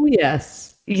 Oh,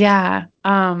 yes. Yeah.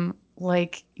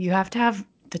 Like you have to have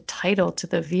the title to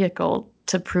the vehicle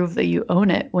to prove that you own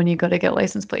it when you go to get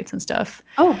license plates and stuff.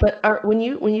 Oh, but when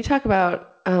you talk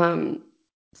about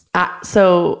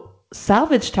so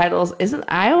salvage titles, isn't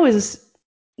I always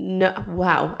no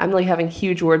wow, I'm like having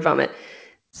huge word vomit.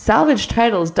 Salvage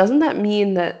titles, doesn't that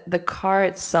mean that the car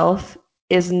itself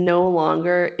is no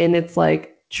longer in its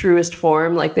like truest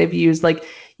form? Like they've used like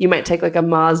you might take like a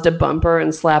Mazda bumper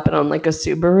and slap it on like a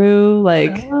Subaru,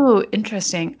 like Oh,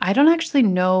 interesting. I don't actually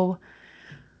know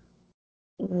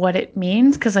what it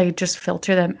means because I just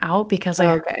filter them out because I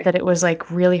heard okay. that it was like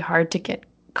really hard to get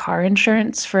car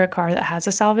insurance for a car that has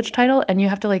a salvage title, and you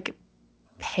have to like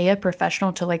pay a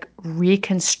professional to like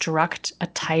reconstruct a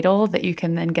title that you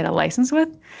can then get a license with.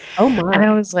 Oh And I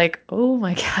my. was like, oh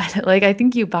my God. Like I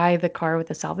think you buy the car with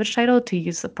a salvage title to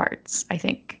use the parts, I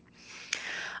think.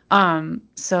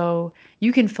 So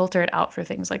you can filter it out for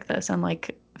things like this and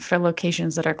like for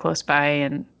locations that are close by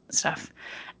and stuff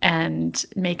and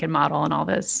make and model and all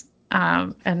this.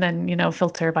 And then,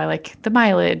 filter by like the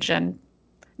mileage and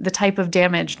the type of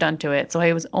damage done to it. So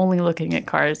I was only looking at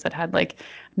cars that had like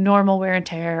normal wear and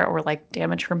tear or like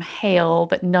damage from hail,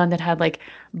 but none that had like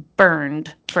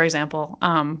burned, for example.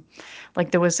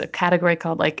 Like there was a category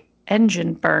called like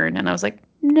engine burn, and I was like,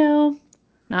 no,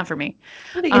 not for me.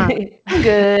 Um, I'm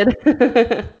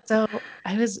good. so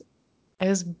I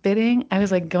was bidding. I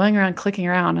was like going around, clicking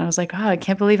around, and I was like, oh, I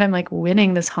can't believe I'm like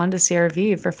winning this Honda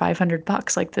CR-V for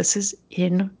 $500. Like this is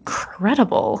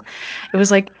incredible. It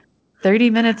was like 30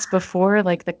 minutes before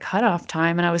like the cutoff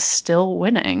time, and I was still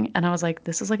winning. And I was like,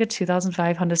 this is like a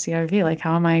 2005 Honda CR-V. Like,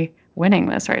 how am I winning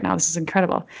this right now? This is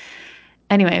incredible.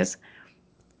 Anyways,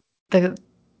 the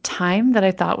time that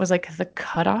I thought was like the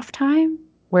cutoff time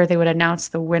where they would announce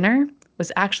the winner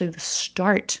was actually the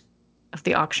start of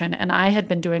the auction. And I had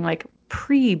been doing like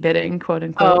pre-bidding, quote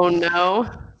unquote. Oh no.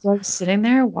 So I was sitting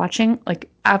there watching, like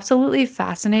absolutely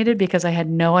fascinated because I had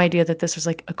no idea that this was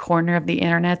like a corner of the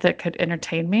internet that could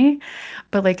entertain me.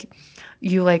 But like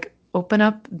you like open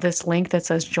up this link that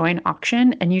says join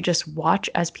auction and you just watch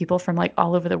as people from like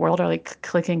all over the world are like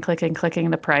clicking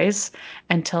the price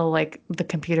until like the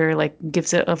computer like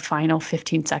gives it a final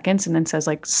 15 seconds and then says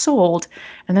like sold.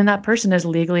 And then that person is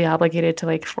legally obligated to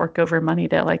like fork over money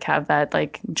to like have that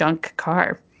like junk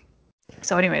car.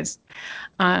 So anyways,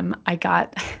 I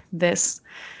got this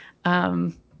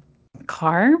um,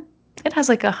 car. It has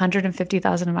like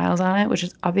 150,000 miles on it, which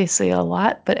is obviously a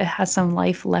lot, but it has some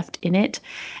life left in it.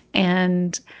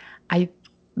 And I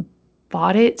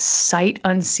bought it sight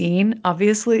unseen,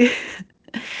 obviously.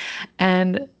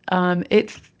 And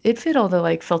it fit all the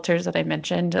like filters that I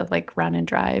mentioned, of, like run and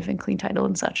drive and clean title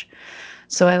and such.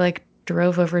 So I like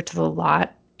drove over to the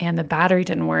lot and the battery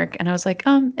didn't work. And I was like,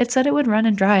 it said it would run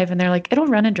and drive. And they're like, it'll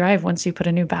run and drive once you put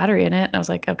a new battery in it. And I was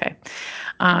like, okay.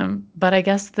 But I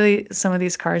guess some of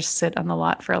these cars sit on the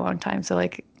lot for a long time. So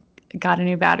like got a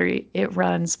new battery, it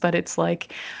runs, but it's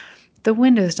like the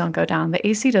windows don't go down, the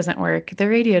AC doesn't work, the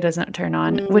radio doesn't turn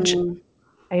on, which Mm.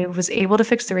 I was able to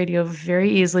fix the radio very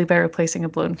easily by replacing a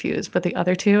blown fuse. But the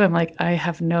other two, I'm like, I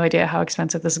have no idea how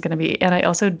expensive this is going to be. And I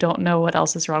also don't know what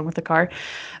else is wrong with the car.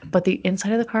 But the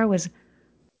inside of the car was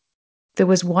there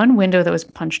was one window that was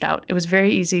punched out. It was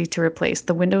very easy to replace.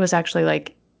 The window was actually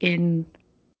like in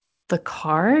the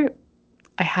car.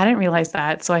 I hadn't realized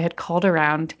that. So I had called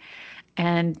around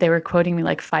and they were quoting me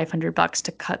like $500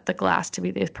 to cut the glass to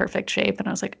be the perfect shape. And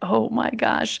I was like, oh my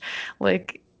gosh.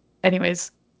 Like,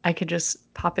 anyways, I could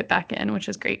just pop it back in, which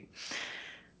is great.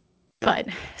 But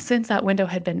since that window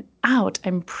had been out,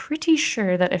 I'm pretty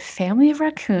sure that a family of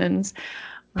raccoons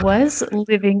was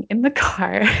living in the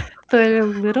car. The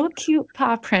little cute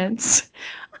paw prints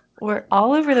were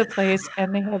all over the place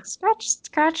and they had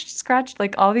scratched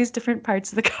like all these different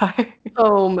parts of the car.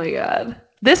 Oh my god.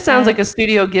 This sounds And like a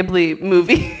Studio Ghibli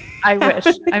movie. I wish.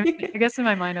 I mean, I guess in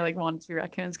my mind I like wanted to be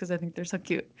raccoons because I think they're so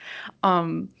cute.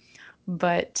 Um,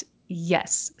 but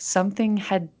yes, something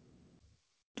had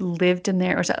lived in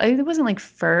there or so. It wasn't like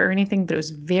fur or anything, but it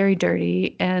was very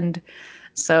dirty. And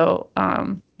so,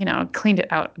 cleaned it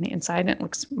out on the inside and it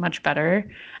looks much better.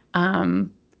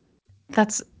 Um,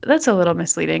 that's a little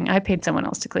misleading. I paid someone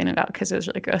else to clean it out because it was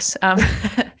really gross.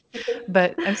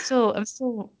 But I'm still,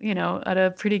 at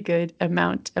a pretty good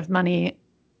amount of money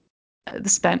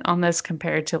spent on this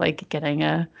compared to like getting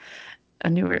a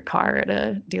newer car at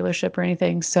a dealership or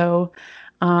anything. So,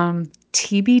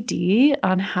 TBD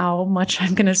on how much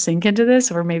I'm going to sink into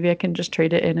this, or maybe I can just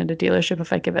trade it in at a dealership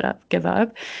if I give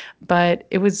up. But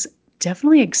it was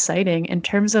definitely exciting in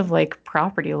terms of like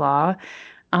property law,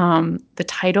 the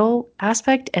title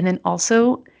aspect, and then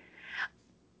also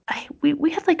we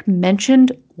had like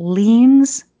mentioned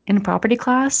liens in property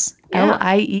class. Yeah.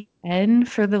 Lien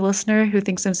for the listener who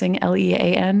thinks I'm saying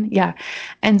Lean. Yeah.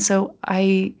 And so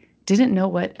I didn't know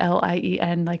what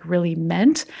Lien like really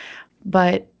meant.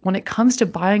 But when it comes to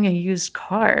buying a used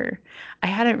car, I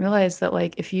hadn't realized that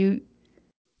like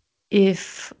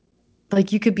if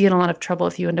like you could be in a lot of trouble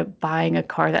if you end up buying a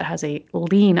car that has a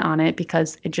lien on it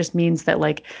because it just means that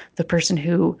like the person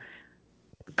who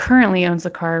currently owns the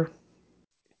car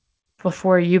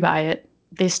before you buy it,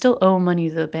 they still owe money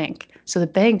to the bank. So the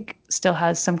bank still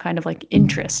has some kind of like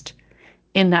interest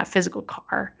in that physical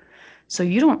car. So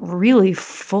you don't really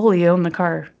fully own the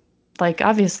car. Like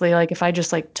obviously, like if I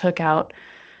just like took out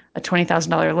a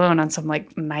 $20,000 loan on some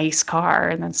like nice car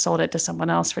and then sold it to someone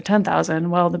else for 10,000,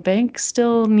 well, the bank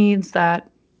still needs that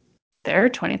their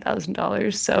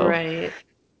 $20,000. So Right.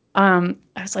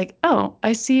 I was like, oh,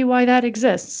 I see why that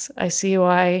exists. I see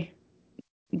why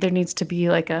there needs to be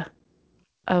like a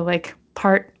like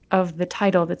part of the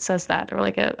title that says that, or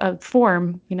like a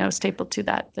form, stapled to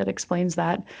that explains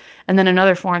that. And then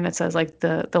another form that says like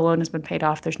the loan has been paid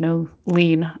off. There's no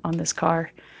lien on this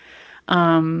car.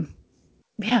 Um,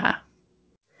 yeah,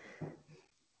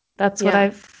 that's what Yeah.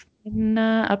 I've been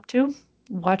up to,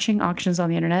 watching auctions on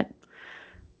the internet.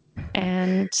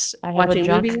 And I have a Watching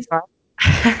junk movies, car.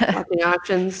 watching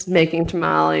auctions, making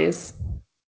tamales.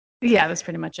 Yeah, that's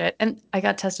pretty much it. And I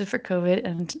got tested for COVID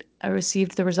and I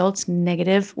received the results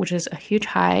negative, which is a huge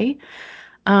high.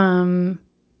 Um,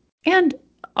 and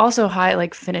also high,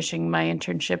 like finishing my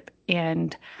internship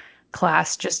and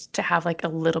class just to have like a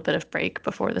little bit of break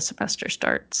before the semester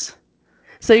starts.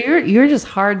 So you're just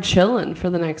hard chilling for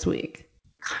the next week.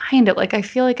 Kind of like I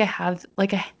feel like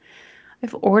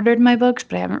I've ordered my books,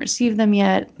 but I haven't received them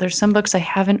yet. There's some books I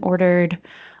haven't ordered.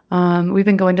 We've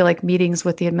been going to like meetings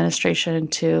with the administration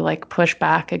to like push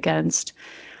back against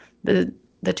the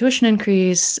the tuition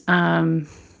increase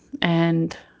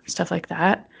and stuff like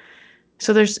that.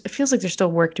 So it feels like there's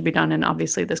still work to be done, and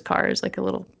obviously this car is like a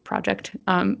little project,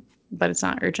 but it's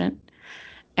not urgent.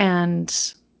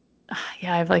 And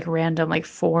yeah, I have like random like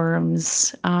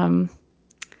forums.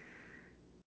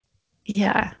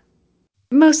 Yeah,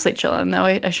 mostly chilling though.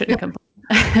 I shouldn't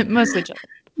complain. Mostly chilling.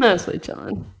 Mostly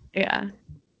chilling. Yeah.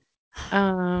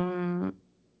 Um.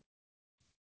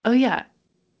 Oh yeah,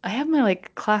 I have my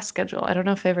like class schedule. I don't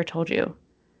know if I ever told you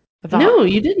about. No,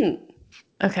 you didn't.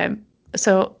 Okay,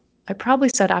 so I probably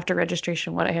said after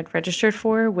registration what I had registered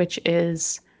for, which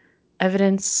is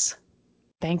evidence,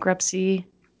 bankruptcy,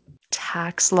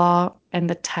 tax law, and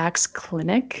the tax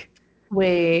clinic.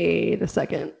 Wait a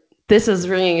second. This is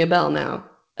ringing a bell now.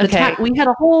 Okay, We had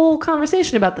a whole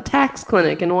conversation about the tax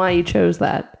clinic and why you chose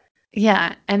that.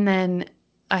 yeah, and then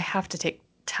I have to take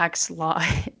tax law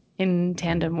in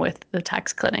tandem with the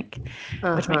tax clinic,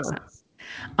 which makes Uh-huh. sense.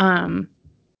 Um,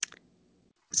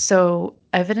 so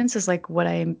evidence is like what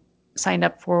I signed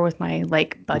up for with my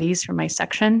like buddies from my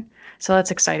section. So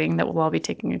that's exciting that we'll all be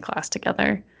taking a class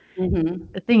together. Hmm.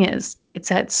 The thing is,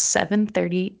 it's at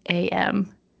 7:30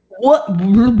 a.m. What?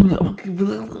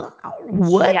 Yeah,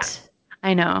 What?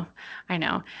 I know. I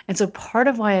know. And so part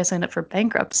of why I signed up for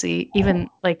bankruptcy, even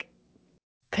like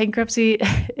bankruptcy,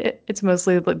 it's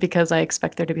mostly because I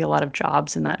expect there to be a lot of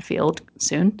jobs in that field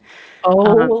soon,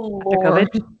 Oh, after COVID.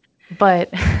 Lord.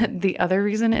 But the other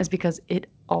reason is because it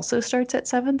also starts at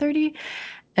 7:30.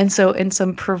 And so in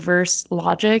some perverse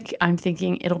logic, I'm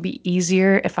thinking it'll be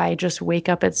easier if I just wake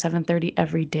up at 7:30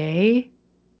 every day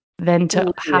than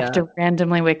to have Lydia, to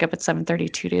randomly wake up at 7:30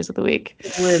 2 days of the week.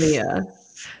 Lydia,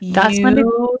 That's Monday.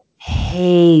 you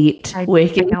hate I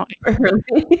waking know. up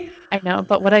early. I know,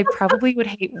 but what I probably would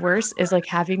hate worse is like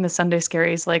having the Sunday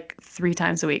scaries like 3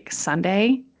 times a week.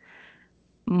 Sunday,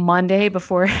 Monday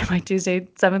before my Tuesday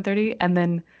 7:30, and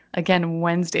then again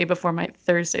Wednesday before my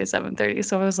Thursday 7:30.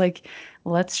 So I was like,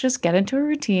 let's just get into a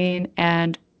routine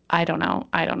and I don't know.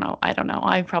 I don't know. I don't know.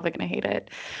 I'm probably gonna hate it.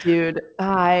 Dude,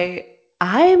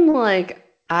 I'm like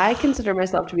I consider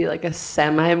myself to be like a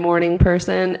semi-morning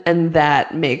person, and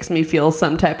that makes me feel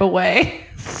some type of way.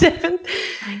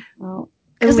 I know.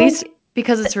 At Because least like,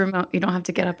 because it's remote, you don't have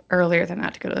to get up earlier than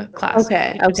that to go to class.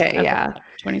 okay, You just okay, get up at yeah.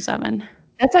 27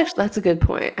 That's a good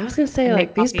point. I was gonna say and like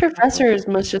make these coffee probably. professors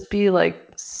must just be like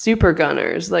super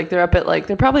gunners. Like they're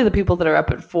probably the people that are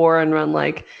up at 4 and run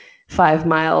like 5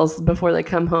 miles before they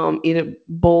come home, eat a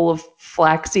bowl of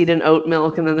flaxseed and oat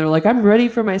milk, and then they're like, I'm ready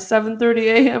for my 7:30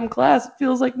 a.m. class. It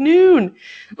feels like noon.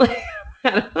 Like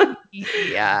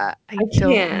Yeah, I I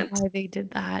don't know can't. why they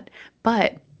did that,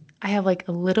 but I have like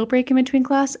a little break in between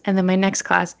class and then my next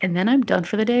class, and then I'm done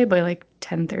for the day by like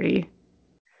 10:30.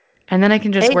 And then I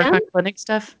can just work AM? on clinic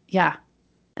stuff. Yeah.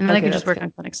 And then I Okay, can just that's work good.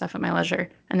 on clinic stuff at my leisure.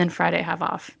 And then Friday have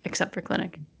off, except for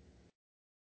clinic.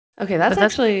 Okay, that's But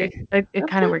that's actually okay. It that's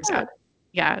kind of not works bad. out.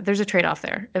 Yeah, there's a trade-off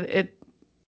there.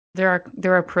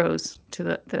 There are pros to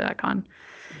that con.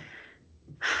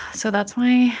 So that's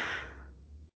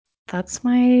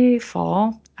my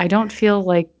fall. I don't feel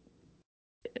like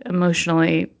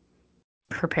emotionally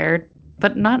prepared,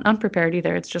 but not unprepared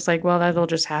either. It's just like, well, that'll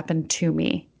just happen to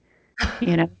me,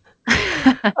 you know?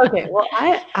 Okay, well,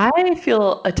 I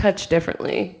feel a touch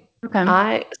differently. Okay.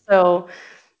 I so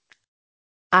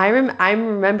I'm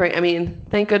remembering, I mean,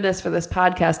 thank goodness for this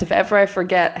podcast. If ever I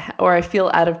forget or I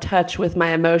feel out of touch with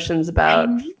my emotions I about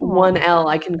know. 1L,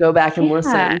 I can go back and Yeah.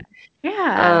 listen.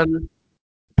 Yeah. Um,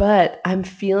 but I'm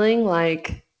feeling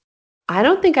like I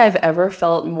don't think I've ever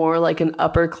felt more like an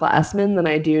upperclassman than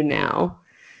I do now.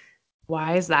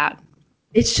 Why is that?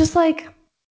 It's just like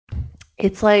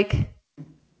it's like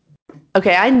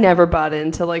okay, I never bought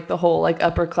into like the whole like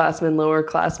upperclassmen,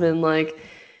 lowerclassmen, like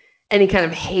any kind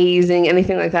of hazing,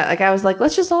 anything like that. Like I was like,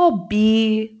 let's all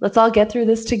get through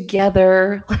this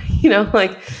together.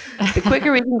 Like the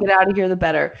quicker we can get out of here, the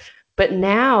better. But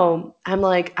now I'm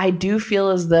like, I do feel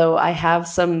as though I have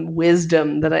some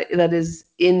wisdom that is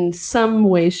in some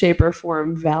way, shape, or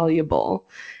form valuable.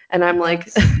 And I'm like,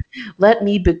 Yes. let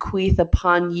me bequeath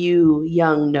upon you,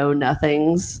 young know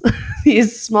nothings,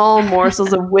 these small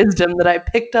morsels of wisdom that I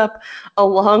picked up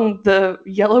along the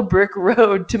yellow brick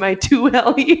road to my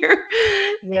 2L year.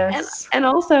 And Yes. and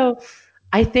also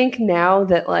I think now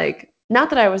that like not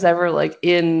that I was ever like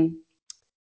in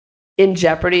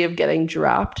jeopardy of getting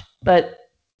dropped, but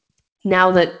now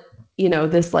that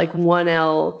this like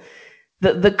 1L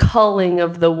the culling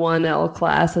of the 1L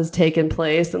class has taken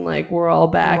place and like we're all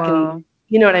back and Whoa.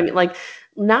 you know what I mean? Like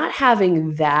not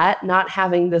having that, not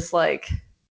having this like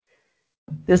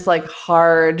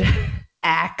hard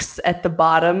axe at the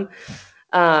bottom,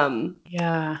 um,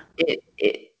 Yeah.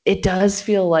 it does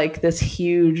feel like this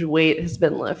huge weight has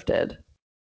been lifted.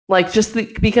 Like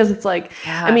because it's like,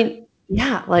 I Yeah. mean,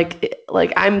 yeah, like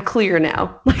I'm clear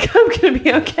now. Like I'm gonna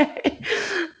be okay.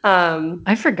 Um,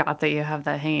 I forgot that you have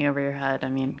that hanging over your head. I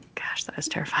mean, gosh, that is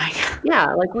terrifying.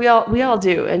 yeah, like we all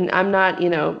do, and I'm not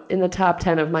in the top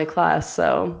 10 of my class,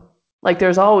 so like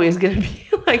there's always gonna be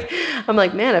like I'm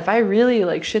like, man, if I really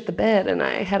like shit the bed and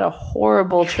I had a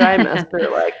horrible trimester,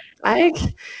 like I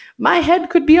my head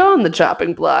could be on the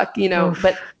chopping block, Oof.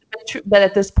 but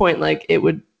at this point, like it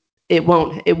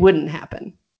wouldn't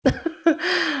happen.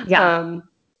 Yeah. um,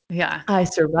 Yeah. I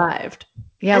survived,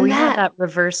 Yeah, and we had that that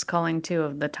reverse culling too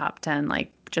of the top 10,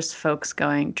 like just folks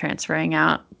transferring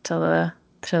out to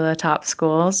the top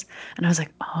schools. And I was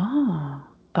like,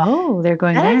 oh, they're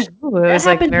going that there. actually Ooh, it was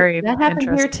like very that happened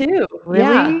here interesting. too.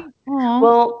 Yeah. Really? Oh,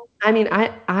 Well, I mean,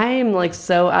 I am like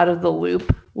so out of the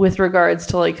loop with regards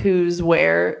to like who's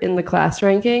where in the class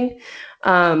ranking.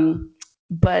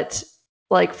 But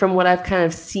like from what I've kind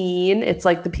of seen, it's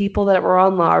like the people that were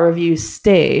on law review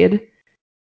stayed,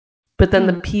 but then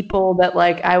the hmm. people that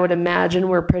like I would imagine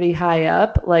were pretty high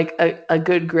up, like a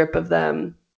good grip of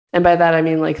them, and by that I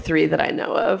mean like three that I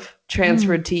know of, Hmm.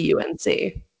 transferred to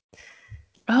UNC.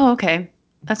 Oh, okay.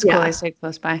 That's cool. They Yeah. stayed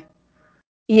close by.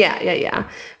 Yeah, yeah, yeah.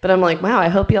 But I'm like, wow, I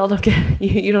hope y'all don't get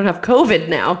you don't have COVID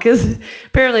now because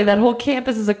apparently that whole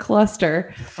campus is a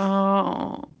cluster.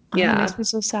 Oh, that Yeah, makes me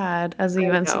so sad as a I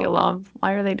UNC know. alum.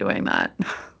 Why are they doing that?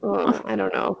 I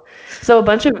don't know. So a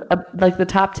bunch of like the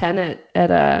top 10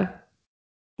 at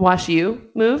Wash U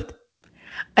moved.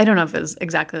 I don't know if it was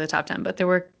exactly the top 10, but there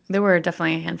were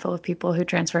definitely a handful of people who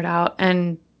transferred out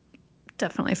and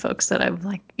definitely folks that I'm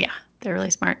like, yeah, they're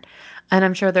really smart. And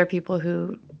I'm sure there are people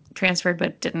who transferred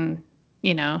but didn't,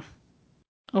 you know,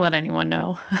 let anyone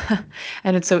know.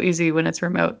 And it's so easy when it's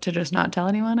remote to just not tell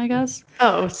anyone, I guess.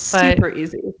 Oh, But super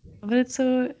easy. but it's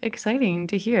so exciting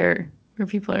to hear where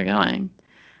people are going.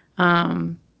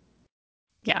 Um,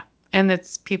 yeah. And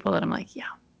it's people that I'm like, yeah,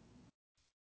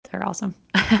 they're awesome.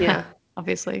 Yeah,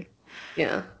 Obviously.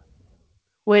 yeah.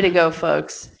 Way to go,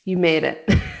 folks. You made it.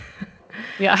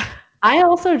 Yeah. I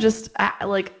also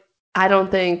like I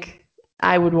don't think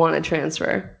I would want to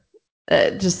transfer.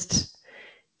 Just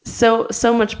so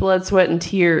much blood, sweat, and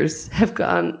tears have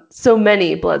gone. So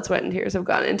many blood, sweat, and tears have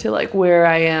gone into like where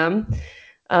I am.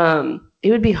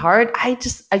 It would be hard. I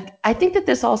think that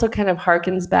this also kind of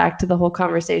harkens back to the whole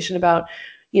conversation about,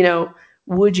 you know,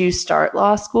 would you start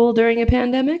law school during a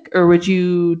pandemic or would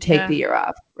you take Yeah. the year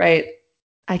off? Right.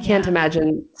 I can't Yeah.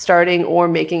 imagine starting or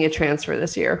making a transfer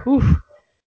this year. Whew.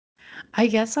 I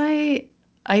guess I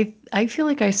feel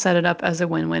like I set it up as a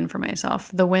win-win for myself.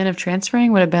 The win of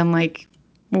transferring would have been like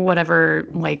whatever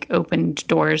like opened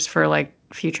doors for like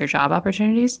future job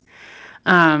opportunities.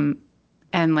 Um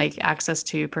and like access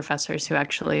to professors who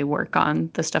actually work on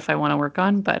the stuff I want to work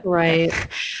on. But Right.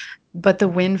 but the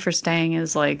win for staying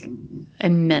is like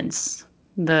immense.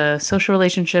 The social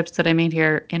relationships that I made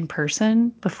here in person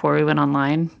before we went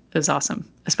online is awesome,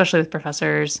 especially with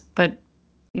professors. But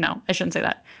no, I shouldn't say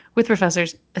that. With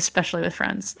professors, especially with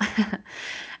friends.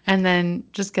 And then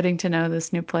just getting to know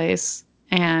this new place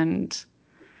and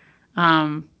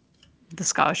um, the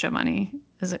scholarship money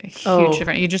is a huge Oh,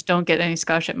 difference. You just don't get any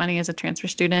scholarship money as a transfer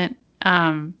student.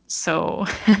 So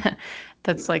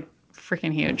that's like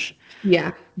freaking huge.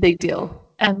 yeah. Big deal.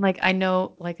 And like I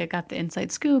know like I got the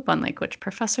inside scoop on like which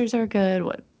professors are good,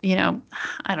 what,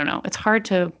 I don't know. It's hard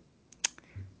to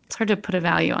put a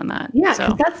value on that. Yeah,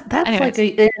 because So, that's like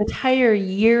anyways. an entire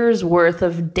year's worth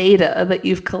of data that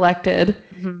you've collected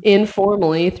Mhm.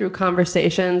 informally through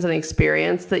conversations and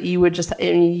experience that you would just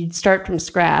and you'd start from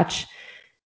scratch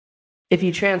if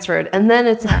you transferred. And then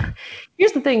it's Yeah.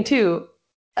 here's the thing too,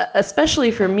 especially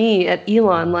for me at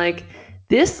Elon, like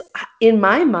this in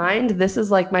my mind, this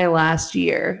is like my last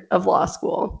year of law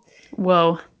school.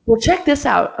 Whoa. Well, check this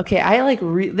out. Okay, I like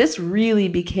this really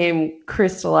became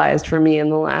crystallized for me in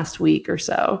the last week or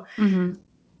so. Hmm.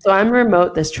 So I'm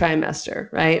remote this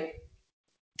trimester, right?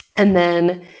 And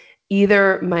then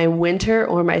either my winter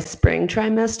or my spring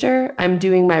trimester, I'm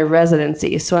doing my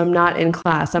residency. So I'm not in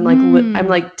class. I'm Mm,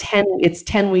 like 10 it's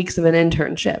 10 weeks of an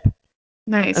internship,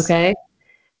 nice. okay?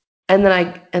 And then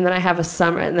I have a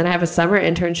summer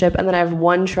internship and then I have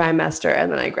one trimester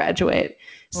and then I graduate.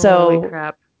 Holy So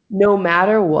crap. no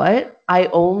matter what, I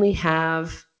only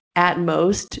have at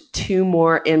most 2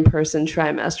 more in-person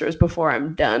trimesters before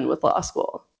I'm done with law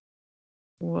school,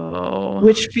 Whoa.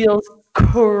 which feels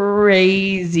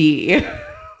crazy.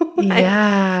 Like,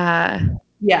 Yeah.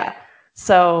 yeah.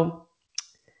 So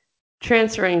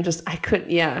transferring just I couldn't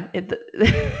yeah,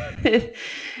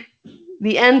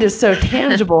 the end is so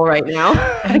tangible right now.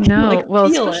 I I can like know. Well,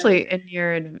 feel it. especially in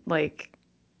your like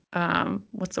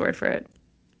what's the word for it?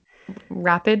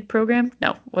 Rapid program?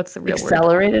 No, what's the real word?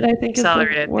 Accelerated, I think is the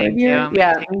Accelerated. word Thank you. here. I'm gonna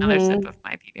Yeah. take another sip of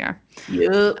my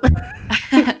Yep.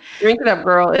 PBR. Drink it up,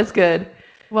 girl. It's good.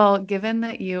 Well, given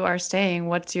that you are staying,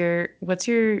 what's your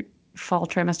fall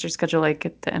trimester schedule like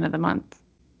at the end of the month?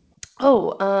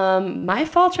 Oh, my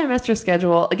fall trimester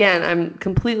schedule, again, I'm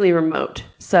completely remote.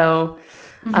 So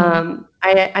Hmm.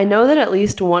 I know that at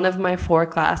least one of my 4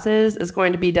 classes is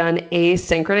going to be done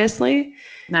asynchronously.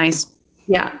 Nice.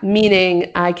 Yeah,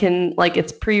 meaning I can, like,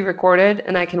 it's pre recorded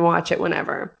and I can watch it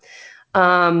whenever.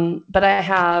 But I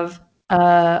have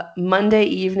a Monday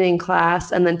evening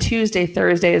class, and then Tuesday,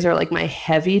 Thursdays are like my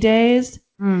heavy days.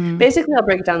 Mm. Basically, I'll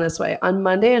break it down this way. On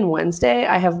Monday and Wednesday,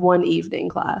 I have one evening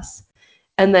class.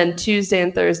 And then Tuesday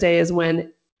and Thursday is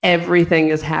when everything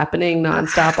is happening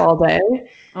nonstop all day. And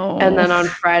Oh, then on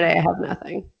Friday, I have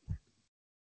nothing.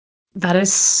 that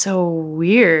is so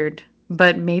weird.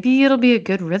 But maybe it'll be a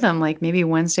good rhythm. Like maybe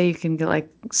Wednesday you can get like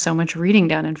so much reading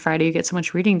done, and Friday you get so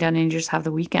much reading done, and you just have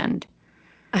the weekend.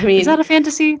 I Is that mean, a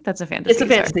fantasy? That's a it's a fantasy.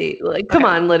 Sorry. fantasy. Like, come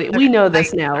Okay. on, Lydia. We Okay. know I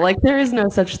this now. sorry. Like, there is no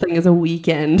such thing as a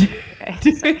weekend Okay.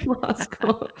 during Sorry. law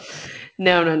school.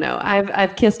 No, no, no.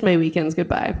 I've kissed my weekends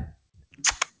goodbye.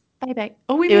 Bye bye.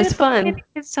 Oh, we It made was it the fun. candy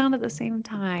kiss sound at the same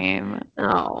time. We're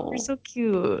Oh, so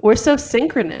cute. we're so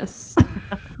synchronous.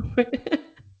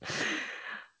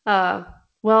 uh,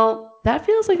 well, that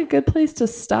feels like a good place to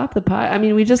stop the pod. I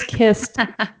mean, we just kissed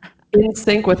in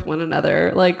sync with one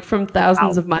another, like from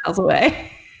thousands Wow. of miles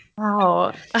away.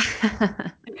 Wow.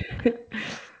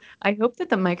 I hope that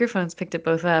the microphones picked it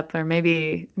both up, or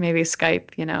maybe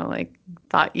Skype, like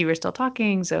thought you were still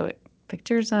talking, so it picked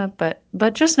yours up.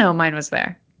 But just know mine was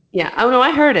there. Yeah. Oh no,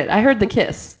 I heard it. I heard the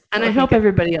kiss, and I Okay, hope good.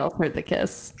 everybody else heard the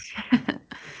kiss.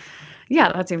 Yeah,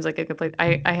 that seems like a good place.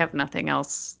 I have nothing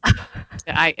else.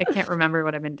 I can't remember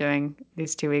what I've been doing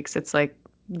these 2 weeks. It's like,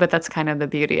 but that's kind of the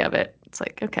beauty of it. It's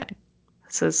like, okay,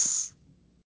 this is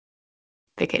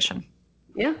vacation,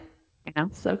 Yeah. you know?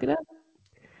 Soak it up.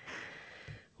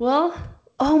 Well,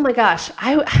 oh my gosh,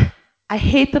 I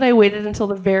hate that I waited until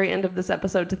the very end of this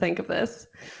episode to think of this.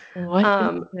 What is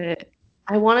Um, it?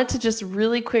 I wanted to just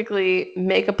really quickly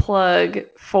make a plug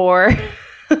for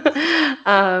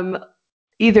um,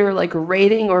 either like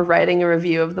rating or writing a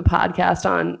review of the podcast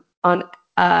on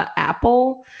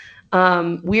Apple.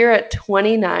 We're at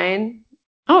 29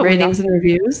 Oh, we are. ratings and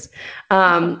reviews.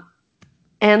 Um,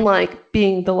 and like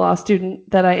being the law student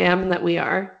that I am and that we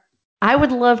are, I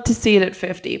would love to see it at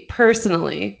 50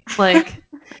 personally. Like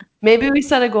maybe we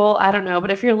set a goal, I don't know,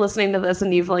 but if you're listening to this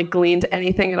and you've like gleaned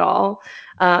anything at all,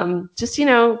 just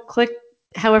click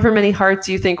however many hearts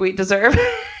you think we deserve.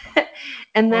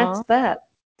 And that's Well, that.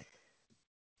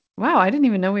 wow, I didn't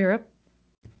even know we were up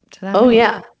to that Oh movie.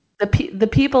 yeah. The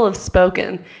people have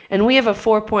spoken, and we have a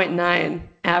 4.9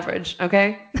 average,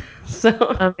 okay? So,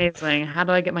 Amazing. How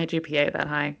do I get my GPA that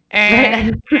high?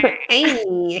 right.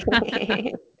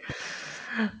 Hey.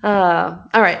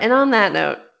 All right. And on that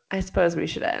note, I suppose we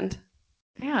should end.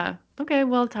 Yeah. Okay.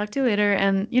 Well, talk to you later.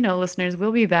 And, listeners,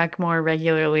 we'll be back more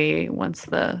regularly once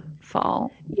the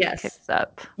fall Yes. kicks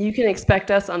up. You can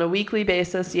expect us on a weekly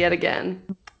basis yet again.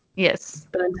 Yes.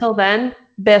 But until then,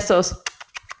 besos.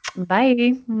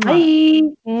 Bye. Mwah. Bye.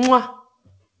 Mwah.